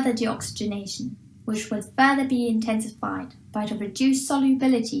promoting further deoxygenation, which will further be intensified by the reduced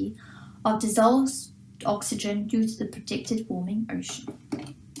solubility of dissolved oxygen due to the predicted warming ocean.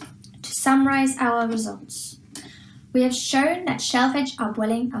 To summarize our results, we have shown that shelf-edge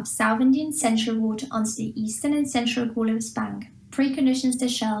upwelling of South Indian central water onto the eastern and central Agulhas Bank preconditions the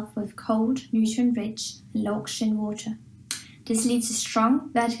shelf with cold, nutrient-rich, and low oxygen water. This leads to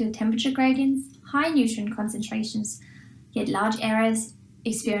strong vertical temperature gradients, high nutrient concentrations, yet large areas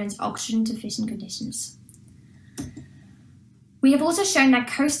experience oxygen-deficient conditions. We have also shown that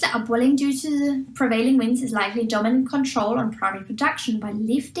coastal upwelling due to the prevailing winds is likely dominant control on primary production by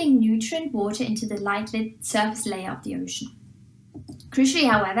lifting nutrient water into the light-lit surface layer of the ocean. Crucially,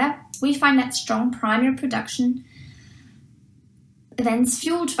 however, we find that strong primary production events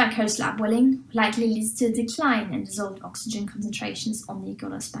fueled by coastal upwelling likely leads to a decline in dissolved oxygen concentrations on the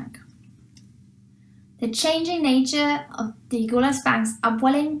Agulhas Bank. The changing nature of the Agulhas Bank's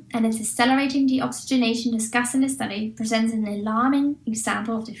upwelling and its accelerating deoxygenation discussed in the study presents an alarming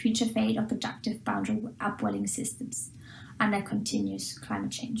example of the future fate of productive boundary upwelling systems under continuous climate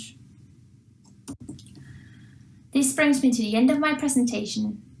change. This brings me to the end of my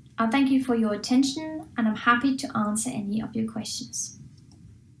presentation. I thank you for your attention and I'm happy to answer any of your questions.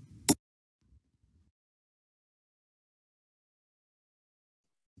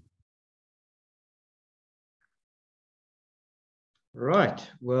 Right,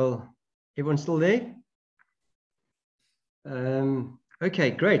 well, everyone's still there?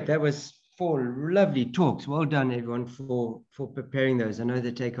 Okay, great. That was 4 lovely talks. Well done, everyone, for preparing those. I know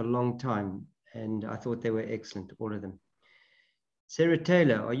they take a long time, and I thought they were excellent, all of them. Sarah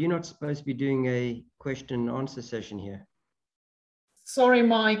Taylor, are you not supposed to be doing a question and answer session here? Sorry,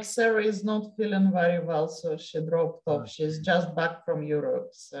 Mike, Sarah is not feeling very well, so she dropped off. She's just back from Europe,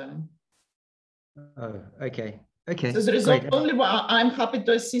 so. Oh, okay. Okay. So there is great. only one. I'm happy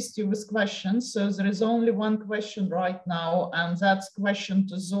to assist you with questions. So there is only one question right now, and that's question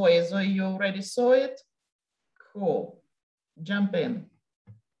to Zoe. Zoe, you already saw it? Cool. Jump in.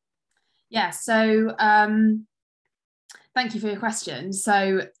 Yeah, so thank you for your question.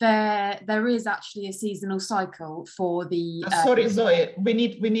 So there is actually a seasonal cycle for the... sorry, Zoe, we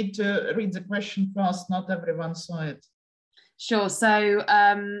need to read the question first. Not everyone saw it. Sure, so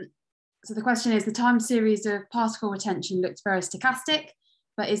so the question is, the time series of particle retention looks very stochastic,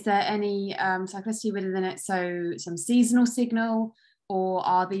 but is there any cyclicity within it, so some seasonal signal, or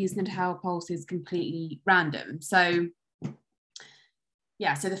are these Nadal pulses completely random? So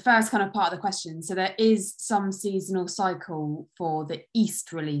yeah, so the first kind of part of the question, so there is some seasonal cycle for the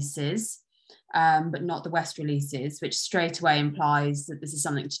east releases, but not the west releases, which straight away implies that this is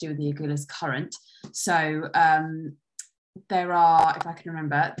something to do with the Agulhas current. So there are, if I can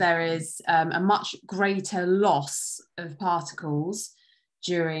remember, there is a much greater loss of particles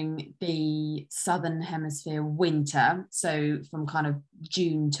during the southern hemisphere winter, so from kind of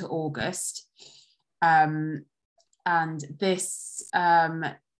June to August, and this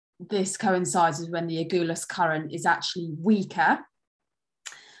coincides with when the Agulhas current is actually weaker.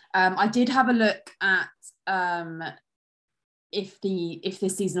 I did have a look at if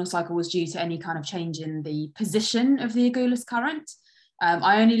this seasonal cycle was due to any kind of change in the position of the Agulhas current.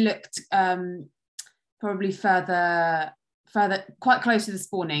 I only looked probably further further, quite close to the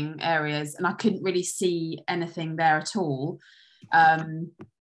spawning areas, and I couldn't really see anything there at all.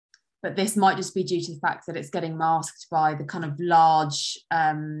 But this might just be due to the fact that it's getting masked by the kind of large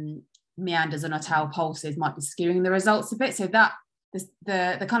meanders and natal pulses might be skewing the results a bit. So that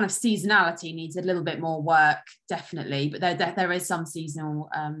the kind of seasonality needs a little bit more work, definitely, but there is some seasonal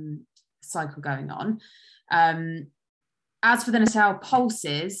cycle going on. As for the natal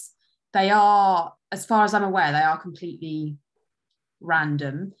pulses, they are, as far as I'm aware, they are completely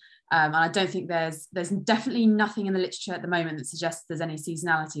random. And I don't think there's definitely nothing in the literature at the moment that suggests there's any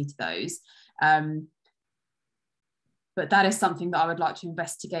seasonality to those. But that is something that I would like to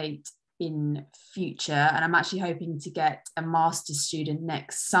investigate in future. And I'm actually hoping to get a master's student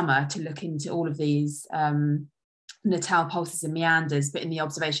next summer to look into all of these natal pulses and meanders, but in the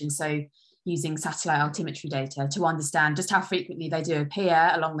observation. So using satellite altimetry data to understand just how frequently they do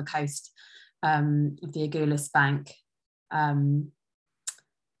appear along the coast of the Agulhas Bank.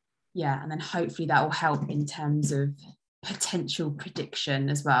 Yeah, and then hopefully that will help in terms of potential prediction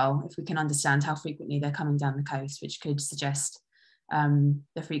as well, if we can understand how frequently they're coming down the coast, which could suggest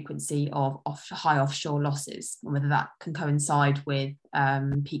the frequency of high offshore losses, and whether that can coincide with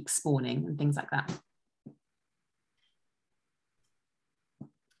peak spawning and things like that.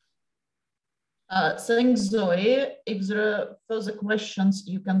 Thanks, Zoe. If there are further questions,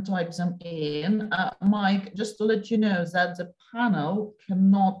 you can type them in. Mike, just to let you know that the panel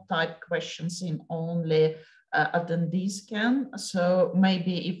cannot type questions in, only attendees can. So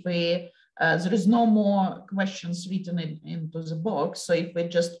maybe if we, there is no more questions written into the box. So if we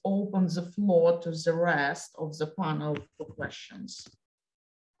just open the floor to the rest of the panel for questions.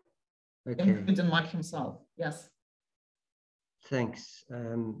 Okay. Including Mike himself, yes. Thanks.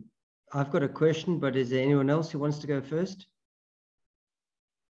 I've got a question, but is there anyone else who wants to go first?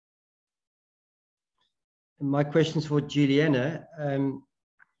 My question's for Juliana.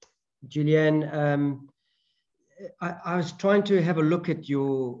 Julianne, I was trying to have a look at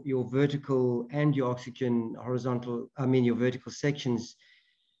your vertical and your oxygen horizontal, your vertical sections.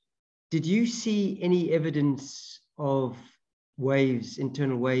 Did you see any evidence of waves,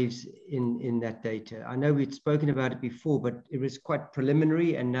 internal waves in that data? I know we'd spoken about it before, but it was quite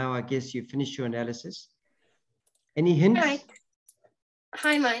preliminary, and now I guess you finished your analysis. Any hints?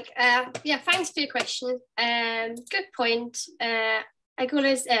 Hi, Mike. Yeah, thanks for your question. Good point.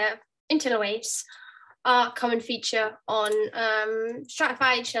 Agulhas internal waves are a common feature on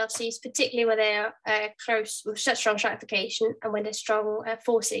stratified shell seas, particularly where they are close with such strong stratification and when they're strong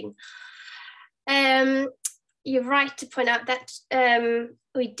forcing. You're right to point out that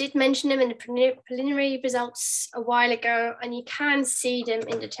we did mention them in the preliminary results a while ago, and you can see them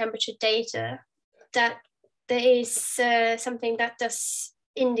in the temperature data, that there is something that does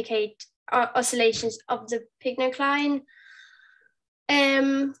indicate oscillations of the pycnocline,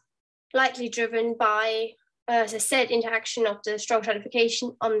 likely driven by, as I said, interaction of the strong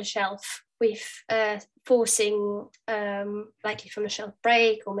stratification on the shelf with forcing, likely from the shelf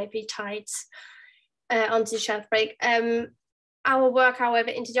break or maybe tides onto the shelf break. Our work, however,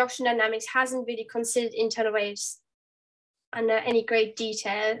 into the oxygen dynamics hasn't really considered internal waves under any great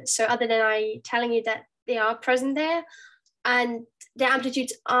detail. So other than I telling you that they are present there, and the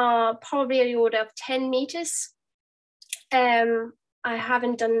amplitudes are probably the order of 10 meters. I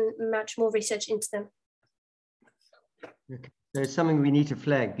haven't done much more research into them. Okay. There's something we need to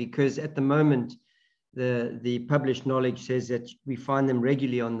flag, because at the moment, the published knowledge says that we find them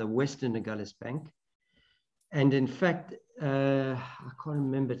regularly on the western Agulhas Bank. And in fact, I can't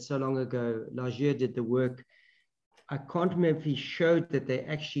remember, it's so long ago, Lagier did the work. I can't remember if he showed that they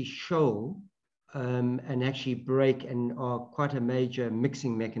actually shoal and actually break and are quite a major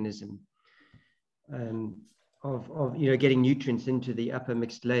mixing mechanism of getting nutrients into the upper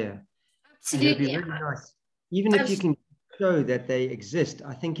mixed layer. Absolutely. It'd be really nice. Even if you can show that they exist,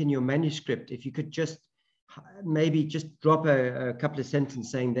 I think in your manuscript, if you could just maybe just drop a couple of sentences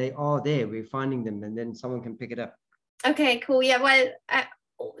saying they are there, we're finding them, and then someone can pick it up. Okay, cool. Yeah, well,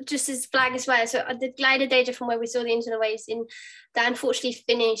 just as flag as well. So the glider data from where we saw the internal waves that unfortunately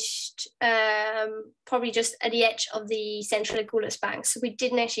finished probably just at the edge of the central Agulhas Bank. So we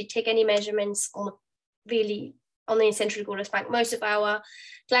didn't actually take any measurements on the central Agulhas Bank. Most of our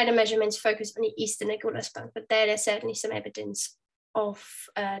glider measurements focus on the eastern Agulhas Bank, but there's certainly some evidence of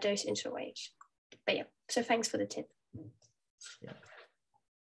those internal waves. But yeah, so thanks for the tip. Yeah.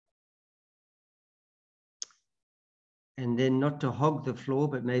 And then, not to hog the floor,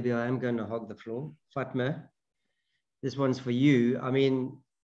 but maybe I am going to hog the floor. Fatma, this one's for you. I mean,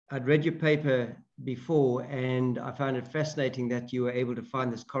 I'd read your paper before, and I found it fascinating that you were able to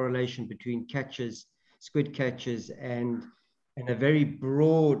find this correlation between catches, squid catches, and and a very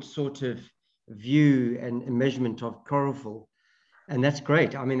broad sort of view and measurement of chlorophyll. And that's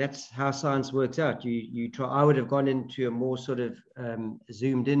great. I mean, that's how science works out. You try. I would have gone into a more sort of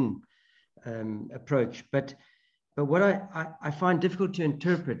zoomed in approach, but what I find difficult to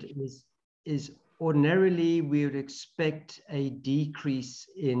interpret is ordinarily we would expect a decrease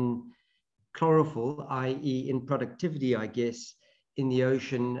in chlorophyll, i.e. in productivity, I guess, in the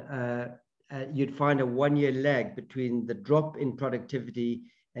ocean. You'd find a 1 year lag between the drop in productivity,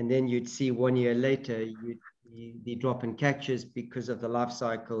 and then you'd see 1 year later the drop in catches because of the life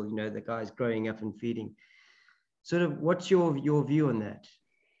cycle, you know, the guys growing up and feeding. Sort of, what's your view on that?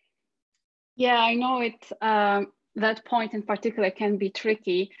 Yeah, I know it. That point in particular can be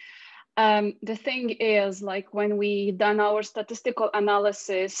tricky. The thing is, like when we done our statistical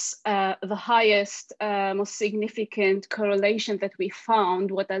analysis, the highest, most significant correlation that we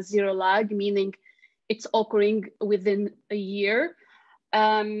found was a zero lag, meaning it's occurring within a year.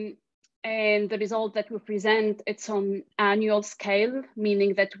 And the result that we present, it's on annual scale,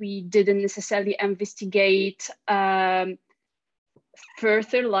 meaning that we didn't necessarily investigate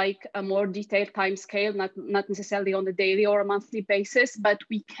further, like a more detailed time scale, not necessarily on a daily or a monthly basis, but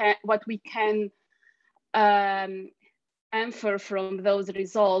what we can infer from those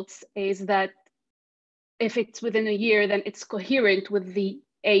results is that if it's within a year, then it's coherent with the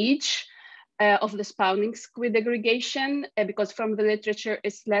age of the spawning squid aggregation, because from the literature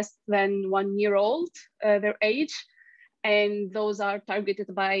it's less than 1 year old, their age, and those are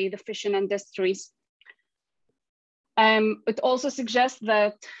targeted by the fishing industries. It also suggests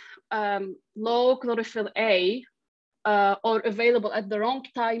that low chlorophyll A are available at the wrong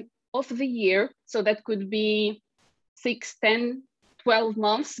time of the year. So that could be 6, 10, 12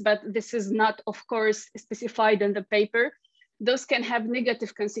 months, but this is not, of course, specified in the paper. Those can have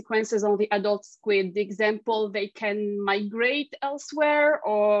negative consequences on the adult squid. The example, they can migrate elsewhere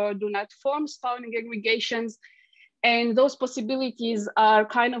or do not form spawning aggregations. And those possibilities are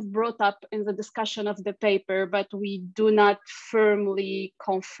kind of brought up in the discussion of the paper, but we do not firmly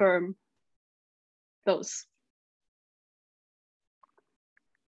confirm those.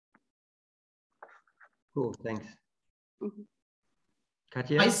 Cool, thanks. Mm-hmm.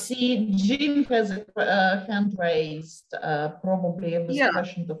 Katja? I see Jean has a hand raised, probably a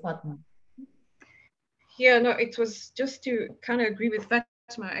discussion to Fatma. Yeah, no, it was just to kind of agree with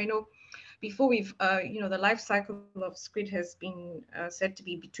Fatma. I know before we've, you know, the life cycle of squid has been said to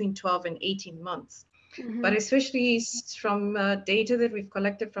be between 12 and 18 months. Mm-hmm. But especially from data that we've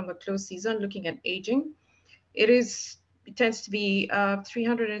collected from the close season, looking at aging, it tends to be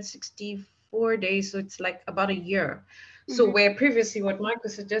 364 days. So it's like about a year. Mm-hmm. So where previously what Mike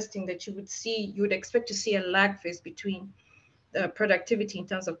was suggesting that you would expect to see a lag phase between productivity in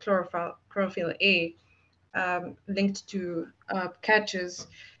terms of chlorophyll A linked to catches,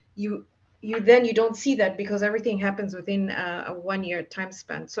 you don't see that because everything happens within a 1 year time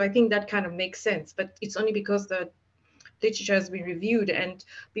span. So I think that kind of makes sense, but it's only because the literature has been reviewed. And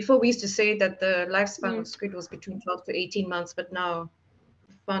before we used to say that the lifespan of squid was between 12 to 18 months, but now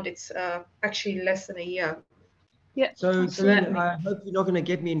we found it's actually less than a year. Yeah. So Glenn, I hope you're not going to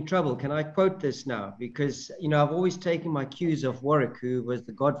get me in trouble. Can I quote this now? Because, you know, I've always taken my cues off Warwick, who was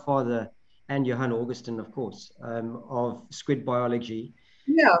the godfather, and Johan Augustin, of course, of squid biology.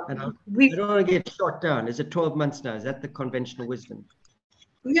 Yeah, and I don't want to get shot down. Is it 12 months now? Is that the conventional wisdom?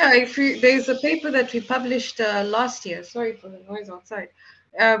 Yeah, there's a paper that we published last year. Sorry for the noise outside.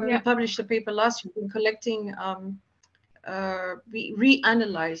 We published a paper last year. We've been collecting, we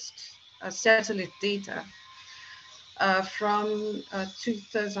reanalyzed satellite data from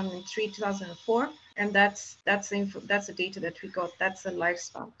 2003, 2004, and that's the data that we got. That's the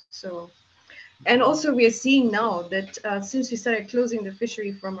lifespan. So. And also we are seeing now that since we started closing the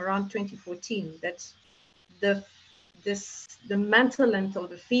fishery from around 2014, that the mantle length of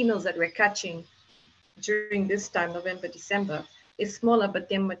the females that we're catching during this time, November, December, is smaller, but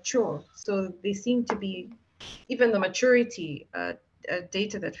they're mature. So they seem to be, even the maturity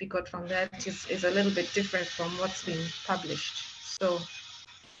data that we got from that is a little bit different from what's been published. So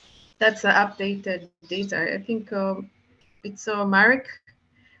that's the updated data. I think it's Marek.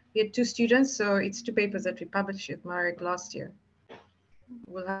 We had 2 students, so it's 2 papers that we published with Marek last year.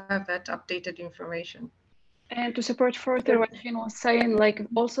 We'll have that updated information. And to support further what Jean was saying, like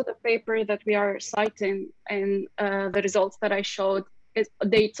also the paper that we are citing and the results that I showed, it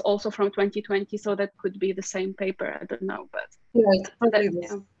dates also from 2020, so that could be the same paper. I don't know, but yeah, it's probably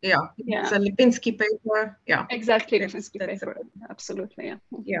this. Yeah, it's a Lipinski paper. Yeah, exactly, Lipinski paper. Absolutely, yeah.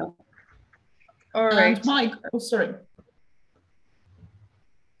 Yeah. All right, and Mike. Oh, sorry.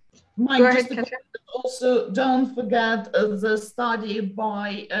 Mike, go ahead, Katja. Also, don't forget the study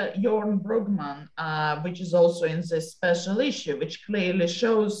by Jorn Brugman, which is also in this special issue, which clearly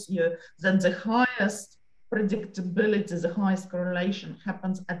shows you that the highest predictability, the highest correlation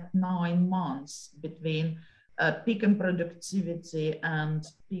happens at 9 months between peak in productivity and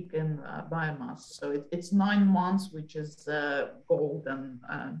peak in biomass. So it's 9 months, which is golden.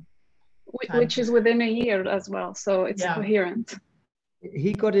 Which is within a year as well, so it's coherent.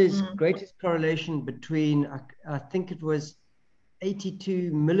 He got his greatest correlation between, I think it was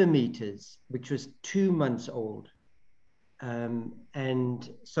 82 millimeters, which was 2 months old, and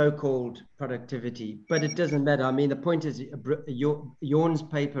so-called productivity. But it doesn't matter. I mean, the point is, Jorn's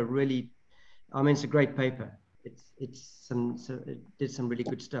paper really, I mean, it's a great paper. It did some really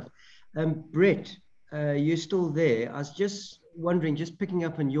good stuff. Brett, you're still there. I was just wondering, just picking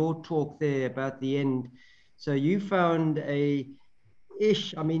up on your talk there about the end. So you found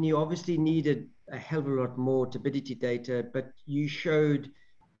I mean, you obviously needed a hell of a lot more turbidity data, but you showed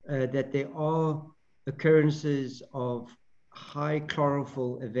that there are occurrences of high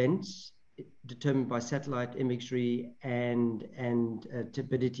chlorophyll events determined by satellite imagery and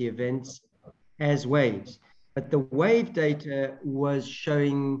turbidity events as waves. But the wave data was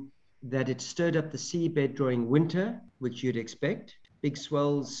showing that it stirred up the seabed during winter, which you'd expect, big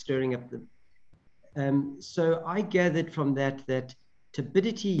swells stirring up the... so I gathered from that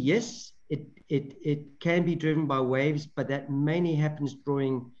turbidity, yes, it can be driven by waves, but that mainly happens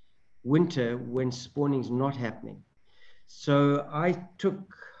during winter when spawning's not happening. So I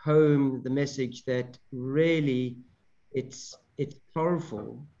took home the message that really it's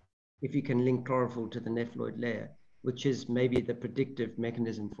chlorophyll, if you can link chlorophyll to the nephloid layer, which is maybe the predictive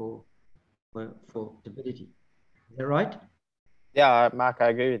mechanism for turbidity. Is that right? Yeah, Mark, I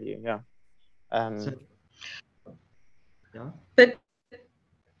agree with you. Yeah. But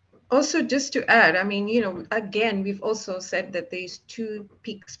also, just to add, I mean, you know, again, we've also said that there's 2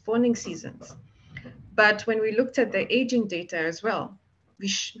 peak spawning seasons. But when we looked at the aging data as well,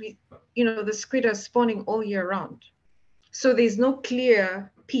 you know, the squid are spawning all year round. So there's no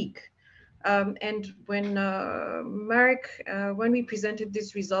clear peak. And when Marek, when we presented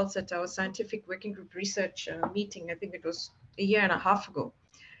these results at our scientific working group research meeting, I think it was a year and a half ago,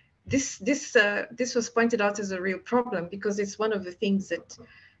 this was pointed out as a real problem, because it's one of the things that,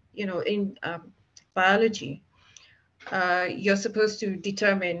 you know, in biology, you're supposed to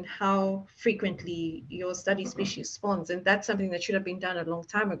determine how frequently your study species spawns, and that's something that should have been done a long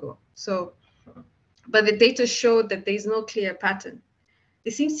time ago. So, but the data showed that there's no clear pattern.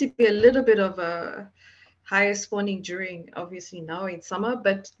 There seems to be a little bit of a higher spawning during, obviously now in summer,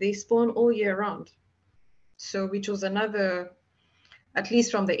 but they spawn all year round. So, which was another, at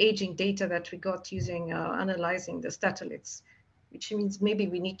least from the aging data that we got using analyzing the statoliths, which means maybe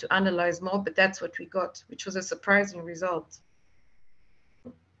we need to analyze more, but that's what we got, which was a surprising result.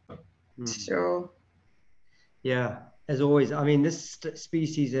 So, yeah, as always, I mean, this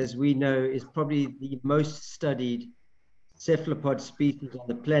species, as we know, is probably the most studied cephalopod species on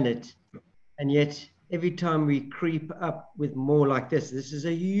the planet, and yet every time we creep up with more like this is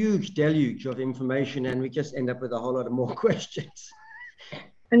a huge deluge of information, and we just end up with a whole lot of more questions.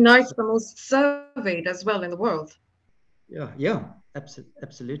 And now it's the most surveyed as well in the world. Yeah,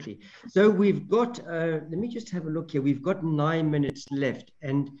 absolutely. So we've got, let me just have a look here. We've got 9 minutes left,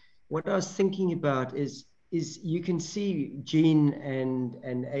 and what I was thinking about is you can see Jean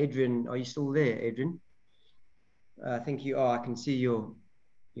and Adrian. Are you still there, Adrian? I think you are. I can see your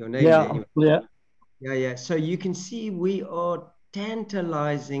name there. Anyway. Yeah. So you can see we are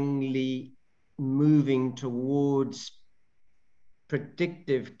tantalizingly moving towards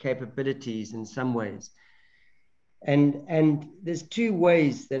predictive capabilities in some ways. And there's 2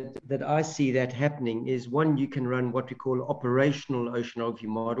 ways that I see that happening. Is one, you can run what we call operational oceanography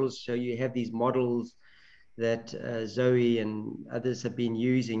models. So you have these models that Zoe and others have been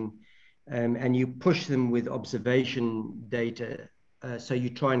using, and you push them with observation data. So you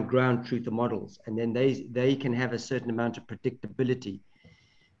try and ground truth the models, and then they can have a certain amount of predictability.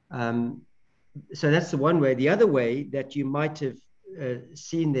 So that's the one way. The other way that you might have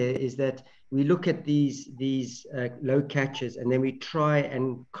seen there is that we look at these low catches, and then we try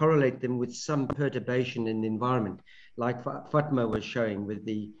and correlate them with some perturbation in the environment, like Fatma was showing with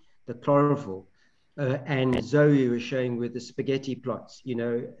the chlorophyll, and Zoe was showing with the spaghetti plots. You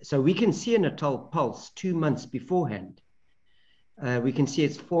know, so we can see an atoll pulse 2 months beforehand. We can see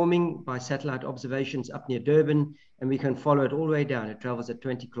it's forming by satellite observations up near Durban, and we can follow it all the way down. It travels at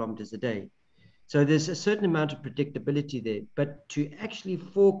 20 kilometers a day. So there's a certain amount of predictability there, but to actually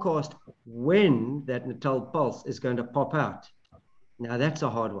forecast when that atoll pulse is going to pop out, now that's a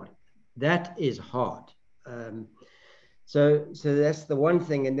hard one. That is hard. So that's the one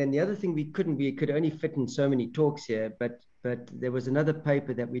thing. And then the other thing we could only fit in so many talks here, but there was another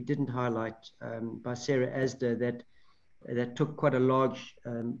paper that we didn't highlight by Sarah Asda that took quite a large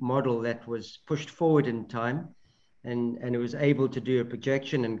model that was pushed forward in time, and it was able to do a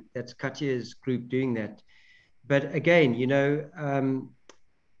projection, and that's Katya's group doing that. But again, you know,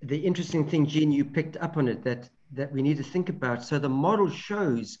 the interesting thing, Jean, you picked up on it, that we need to think about. So the model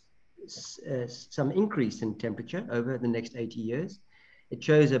shows some increase in temperature over the next 80 years. It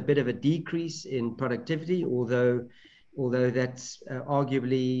shows a bit of a decrease in productivity, although that's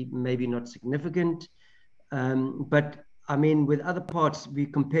arguably maybe not significant. But I mean, with other parts, we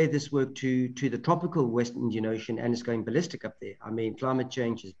compare this work to the tropical Western Indian Ocean, and it's going ballistic up there. I mean, climate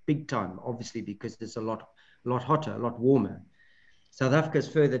change is big time, obviously, because it's a lot hotter, a lot warmer. South Africa is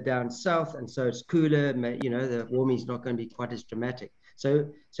further down south, and so it's cooler. You know, the warming is not going to be quite as dramatic.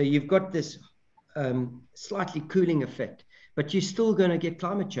 So you've got this slightly cooling effect, but you're still going to get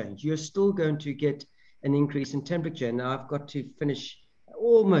climate change. You're still going to get an increase in temperature. Now I've got to finish.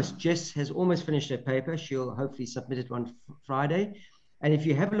 Jess has almost finished her paper. She'll hopefully submit it on Friday. And if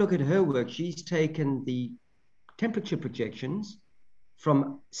you have a look at her work, she's taken the temperature projections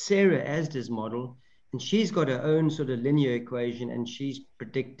from Sarah Asda's model, and she's got her own sort of linear equation, and she's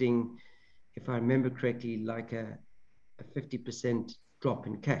predicting, if I remember correctly, like a 50% drop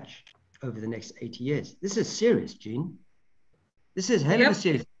in catch over the next 80 years. This is serious, Jean. This is hell of a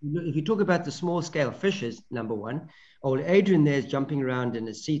serious. If you talk about the small scale fishes, number one, old Adrian there is jumping around in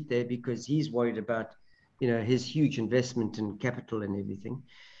his seat there because he's worried about, you know, his huge investment in capital and everything.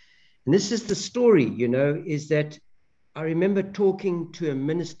 And this is the story, you know, is that I remember talking to a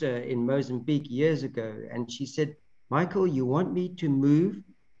minister in Mozambique years ago, and she said, Michael, you want me to move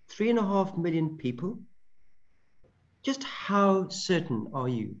 3.5 million people? Just how certain are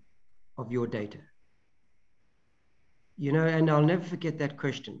you of your data? You know, and I'll never forget that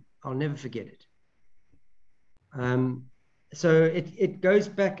question. I'll never forget it. So it goes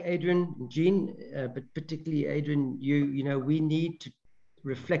back, Adrian, Jean, but particularly Adrian, you know, we need to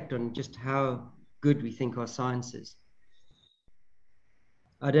reflect on just how good we think our science is.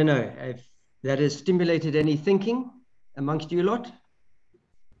 I don't know if that has stimulated any thinking amongst you lot.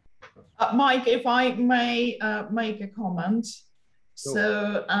 Mike, if I may make a comment. Sure.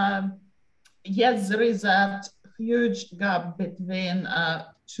 So yes, there is that huge gap between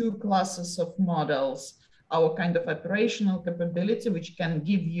two classes of models. Our kind of operational capability, which can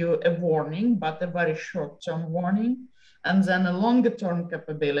give you a warning, but a very short-term warning, and then a longer-term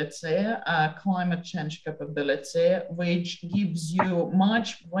capability, climate change capability, which gives you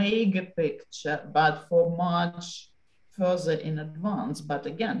much vaguer picture, but for much further in advance. But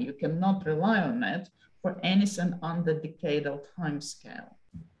again, you cannot rely on it for anything under decadal timescale.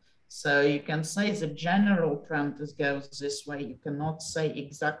 So you can say the general trend goes this way. You cannot say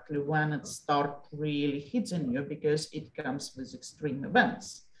exactly when it starts really hitting you because it comes with extreme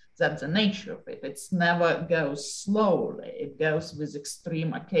events. That's the nature of it. It never goes slowly. It goes with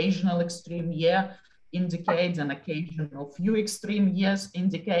occasional extreme year indicate, an occasional few extreme years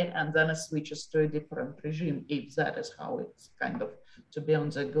indicate, and then it switches to a different regime, if that is how it's kind of to be on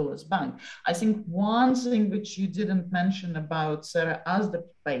the Agulhas Bank. I think one thing which you didn't mention about Sarah Asda's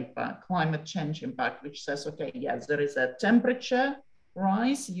paper, climate change impact, which says, okay, yes, there is a temperature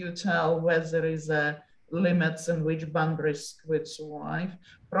rise. You tell whether there is a limits in which boundaries squid survive.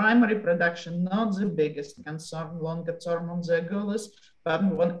 Primary production, not the biggest concern longer term on the Agulhas, but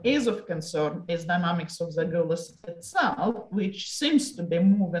what is of concern is dynamics of the Agulhas itself, which seems to be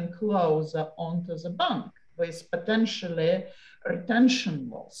moving closer onto the bank with potentially retention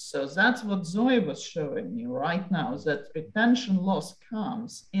loss. So that's what Zoe was showing you right now, that retention loss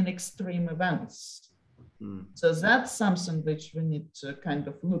comes in extreme events. So that's something which we need to kind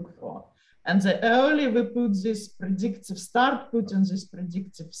of look for. And the earlier we put this start putting this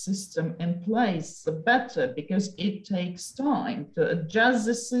predictive system in place, the better, because it takes time to adjust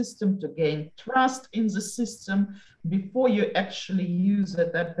the system, to gain trust in the system before you actually use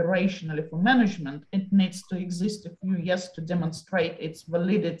it operationally for management. It needs to exist a few years to demonstrate its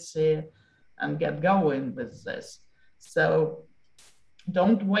validity and get going with this. So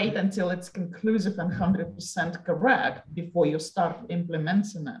don't wait until it's conclusive and 100% correct before you start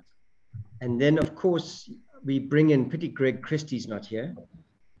implementing it. And then, of course, we bring in pity Greg Christie's not here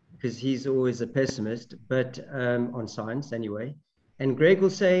because he's always a pessimist, but on science anyway. And Greg will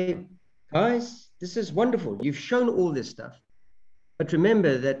say, guys, this is wonderful. You've shown all this stuff. But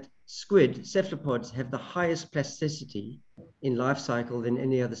remember that squid, cephalopods, have the highest plasticity in life cycle than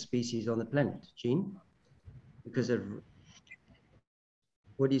any other species on the planet. Jean? Because of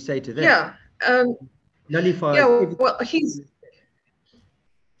What do you say to that? Yeah. Nullifies. Yeah. Well, he's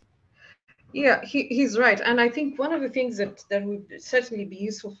right. And I think one of the things that would certainly be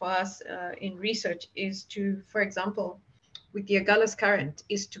useful for us in research is to, for example, with the Agulhas current,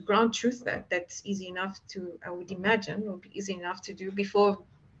 is to ground truth that. That's easy enough to, I would imagine, would be easy enough to do before,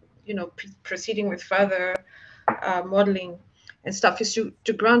 you know, proceeding with further modeling and stuff, is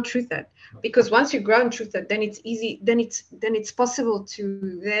to ground truth that. Because once you ground truth that, then it's easy, then it's possible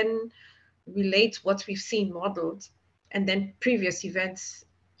to then relate what we've seen modeled and then previous events,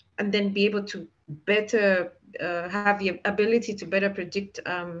 and then be able to better have the ability to better predict,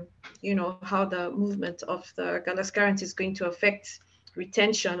 you know, how the movement of the Agulhas current is going to affect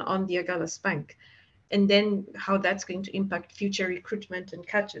retention on the Agulhas Bank, and then how that's going to impact future recruitment and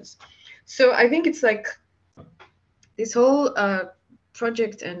catches. So I think it's like this whole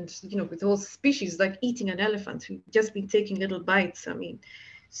project, and, you know, with all species, like eating an elephant, we've just been taking little bites. I mean,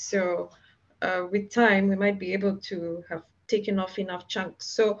 so with time, we might be able to have taken off enough chunks.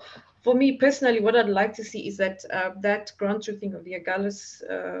 So for me personally, what I'd like to see is that that ground truthing of the Agulhas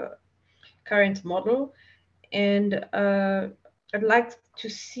current model, and I'd like to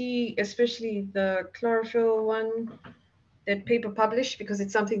see especially the chlorophyll one, that paper published, because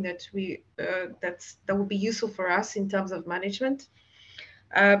it's something that we that would be useful for us in terms of management,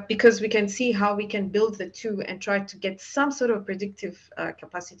 because we can see how we can build the two and try to get some sort of predictive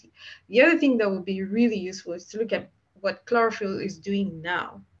capacity. The other thing that would be really useful is to look at what chlorophyll is doing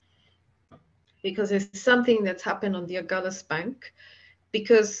now, because it's something that's happened on the Agulhas Bank.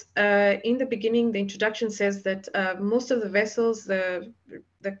 Because in the beginning, the introduction says that most of the vessels, the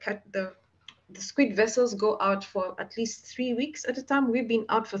squid vessels, go out for at least 3 weeks at a time. We've been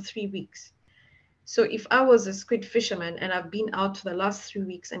out for 3 weeks. So if I was a squid fisherman and I've been out for the last 3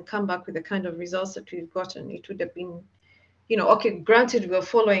 weeks and come back with the kind of results that we've gotten, it would have been, you know, okay, granted we're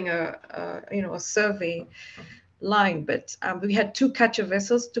following a survey line, but we had 2 catcher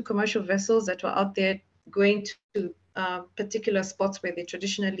vessels, 2 commercial vessels that were out there going to particular spots where they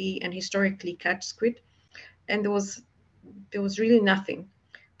traditionally and historically catch squid, and there was really nothing.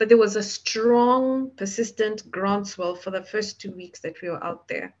 But there was a strong, persistent groundswell for the first 2 weeks that we were out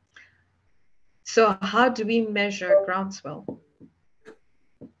there. So how do we measure groundswell?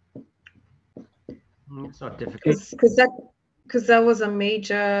 It's not difficult. Because that was a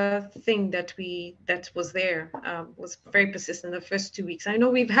major thing that was there, was very persistent the first 2 weeks. I know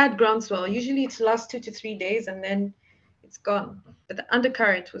we've had groundswell. Usually it lasts 2 to 3 days and then it's gone. But the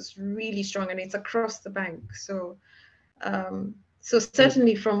undercurrent was really strong, and it's across the bank. So, so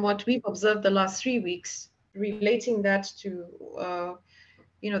certainly from what we've observed the last 3 weeks, relating that to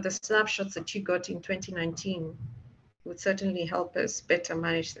you know, the snapshots that you got in 2019 would certainly help us better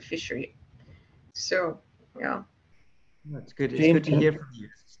manage the fishery. So, yeah. That's good. It's good to hear from you,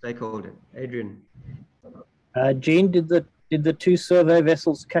 stakeholder. Adrian. Jean, did the 2 survey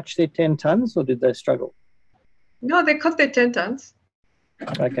vessels catch their 10 tons, or did they struggle? No, they caught their 10 tons.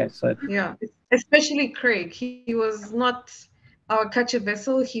 Okay, so yeah, especially Craig. He was not our catcher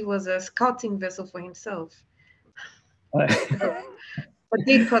vessel. He was a scouting vessel for himself. But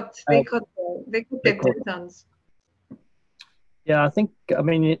they caught their 10 tons. Yeah, I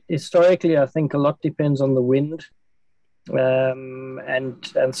mean, historically, I think a lot depends on the wind.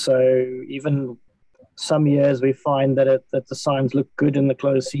 And so even some years we find that the signs look good in the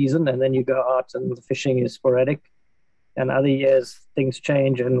closed season, and then you go out and the fishing is sporadic. And other years things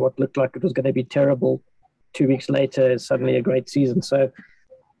change, and what looked like it was going to be terrible 2 weeks later is suddenly a great season. So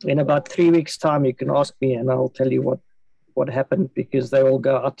in about 3 weeks' time, you can ask me and I'll tell you what happened, because they all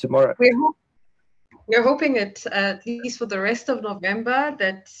go out tomorrow. We're hoping that at least for the rest of November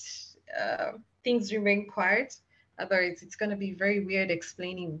that things remain quiet. Otherwise, it's going to be very weird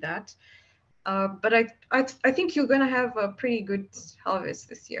explaining that. But I think you're going to have a pretty good harvest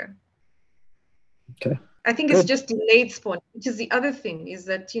this year. Okay. I think it's just delayed spawning, which is the other thing, is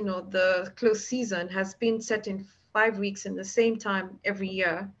that, you know, the close season has been set in 5 weeks in the same time every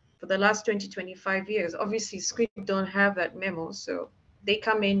year for the last 20, 25 years. Obviously, squid don't have that memo, so they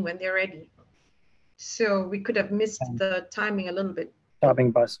come in when they're ready. So we could have missed the timing a little bit. Timing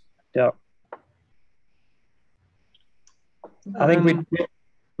bus, yeah. I think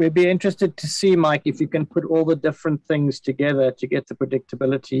we'd be interested to see, Mike, if you can put all the different things together to get the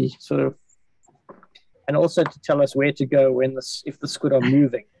predictability sort of, and also to tell us where to go when if the squid are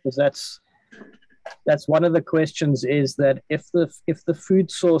moving, because that's one of the questions, is that if the food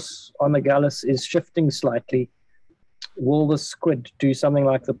source on the Agulhas is shifting slightly, will the squid do something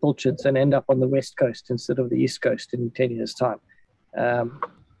like the pilchards and end up on the west coast instead of the east coast in 10 years' time?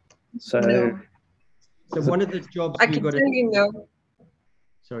 So one of the jobs I can tell you no.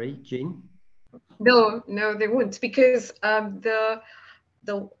 Sorry, Jean? No, they won't, because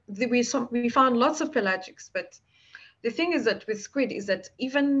we found lots of pelagics, but the thing is that with squid is that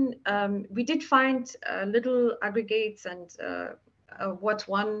even we did find little aggregates and what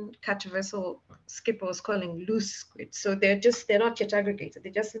one catch vessel skipper was calling loose squid. So they're not yet aggregated.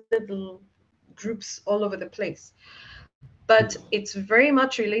 They're just little groups all over the place. But it's very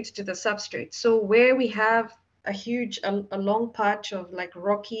much related to the substrate. So where we have a long patch of like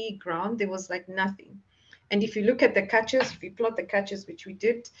rocky ground, there was like nothing. And if you look at the catches, if you plot the catches, which we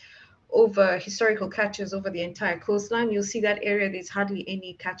did over historical catches over the entire coastline, you'll see that area, there's hardly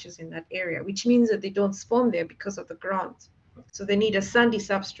any catches in that area, which means that they don't spawn there because of the ground. So they need a sandy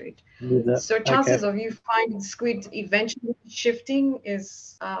substrate. So chances of you finding squid eventually shifting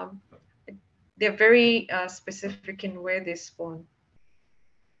is, they're very specific in where they spawn.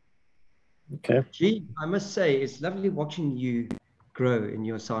 Okay. Gee, I must say, it's lovely watching you grow in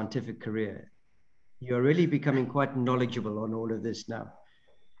your scientific career. You're really becoming quite knowledgeable on all of this now.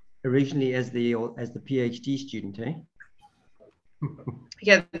 Originally as the PhD student, eh?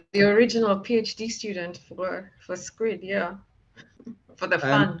 Yeah, the original PhD student for squid, yeah, for the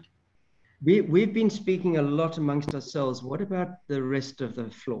fun. We've been speaking a lot amongst ourselves. What about the rest of the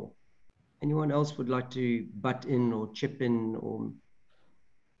floor? Anyone else would like to butt in or chip in or?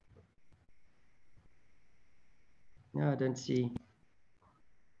 No, I don't see.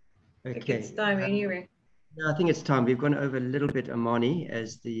 Okay. I think it's time anyway. No, I think it's time. We've gone over a little bit, Amani,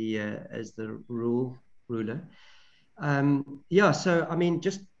 as the ruler. Yeah, so I mean,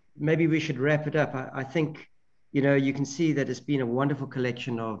 just maybe we should wrap it up. I think, you know, you can see that it's been a wonderful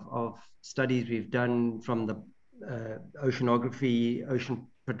collection of studies we've done from the oceanography, ocean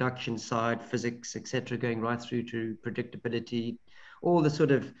production side, physics, etc., going right through to predictability, all the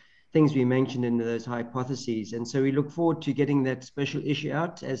sort of things we mentioned in those hypotheses. And so we look forward to getting that special issue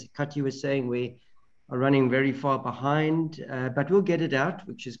out. As Katya was saying, we are running very far behind, but we'll get it out,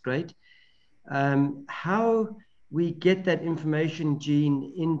 which is great. How we get that information,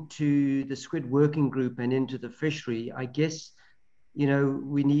 Jean, into the squid working group and into the fishery, I guess, you know,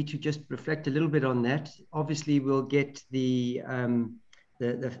 we need to just reflect a little bit on that. Obviously, we'll get the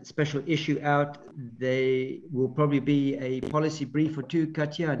special issue out. There will probably be a policy brief or two,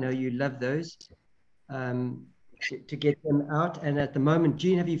 Katya. I know you love those, to get them out. And at the moment,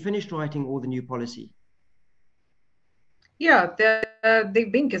 Jean, have you finished writing all the new policy? Yeah,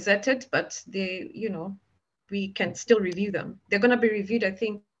 they've been gazetted, but we can still review them. They're going to be reviewed, I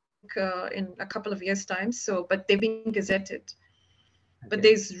think, in a couple of years' time. So, but they've been gazetted. Okay. But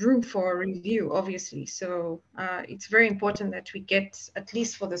there's room for review, obviously. So it's very important that we get, at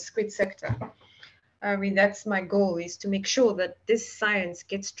least for the squid sector, I mean, that's my goal, is to make sure that this science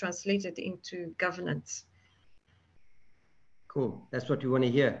gets translated into governance. Cool. That's what we want to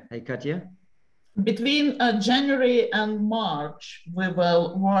hear. Hey, Katya? Between January and March, we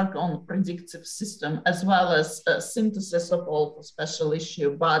will work on predictive system as well as synthesis of all the special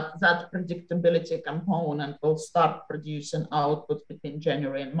issue, but that predictability component will start producing output between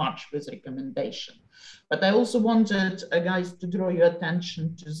January and March with recommendation. But I also wanted, guys, to draw your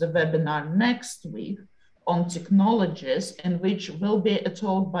attention to the webinar next week on technologies, in which will be a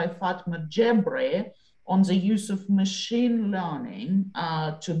talk by Fatma Jebri on the use of machine learning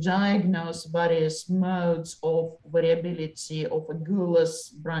to diagnose various modes of variability of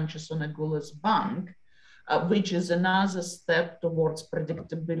Agulhas branches on Agulhas Bank, which is another step towards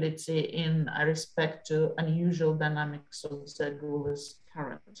predictability in respect to unusual dynamics of the Agulhas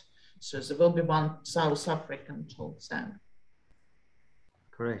current. So there will be one South African talk then.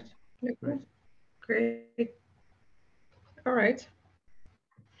 Correct. Great. All right.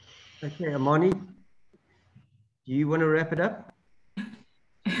 Okay, Amani, do you want to wrap it up?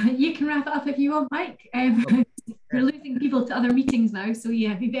 You can wrap it up if you want, Mike. We're losing people to other meetings now, so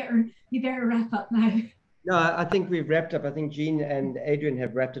yeah, we better wrap up now. No, I think we've wrapped up. I think Jean and Adrian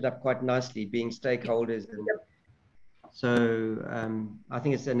have wrapped it up quite nicely, being stakeholders. And so I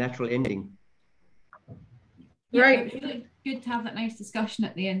think it's a natural ending. Yeah, right. It's really good to have that nice discussion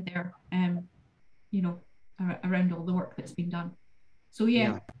at the end there, you know, around all the work that's been done. So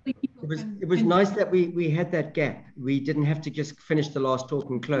yeah. It was nice that we had that gap. We didn't have to just finish the last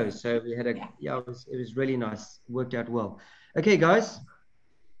talk and close. So we had it was really nice. Worked out well. Okay, guys,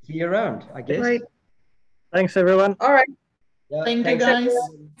 see you around, I guess. Right. Thanks, everyone. All right. Yeah, Thank you, guys.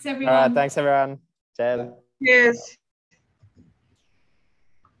 Thanks, everyone. All right, thanks, everyone. Cheers. Yes.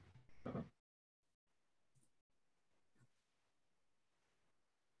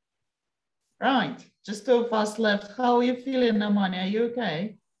 Right, just two of us left. How are you feeling, Amani? Are you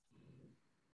okay?